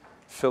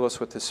 fill us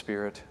with His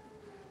Spirit,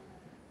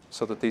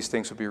 so that these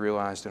things would be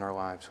realized in our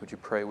lives. Would you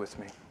pray with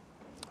me?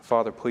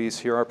 Father, please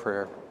hear our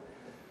prayer.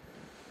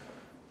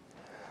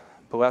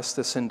 Bless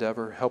this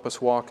endeavor. Help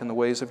us walk in the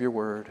ways of your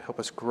word. Help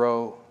us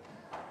grow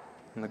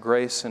in the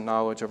grace and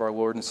knowledge of our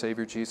Lord and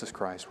Savior Jesus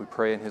Christ. We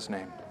pray in His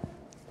name.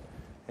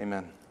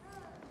 Amen.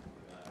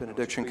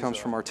 Benediction comes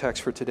from our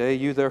text for today.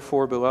 You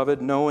therefore,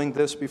 beloved, knowing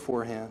this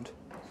beforehand,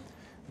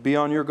 be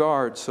on your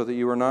guard so that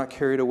you are not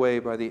carried away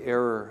by the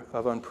error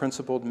of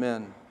unprincipled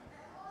men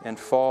and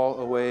fall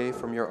away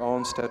from your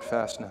own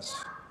steadfastness.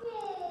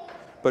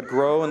 But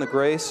grow in the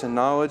grace and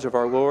knowledge of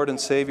our Lord and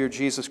Savior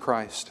Jesus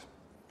Christ.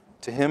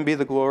 To Him be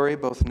the glory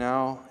both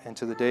now and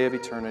to the day of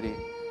eternity.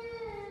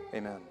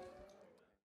 Amen.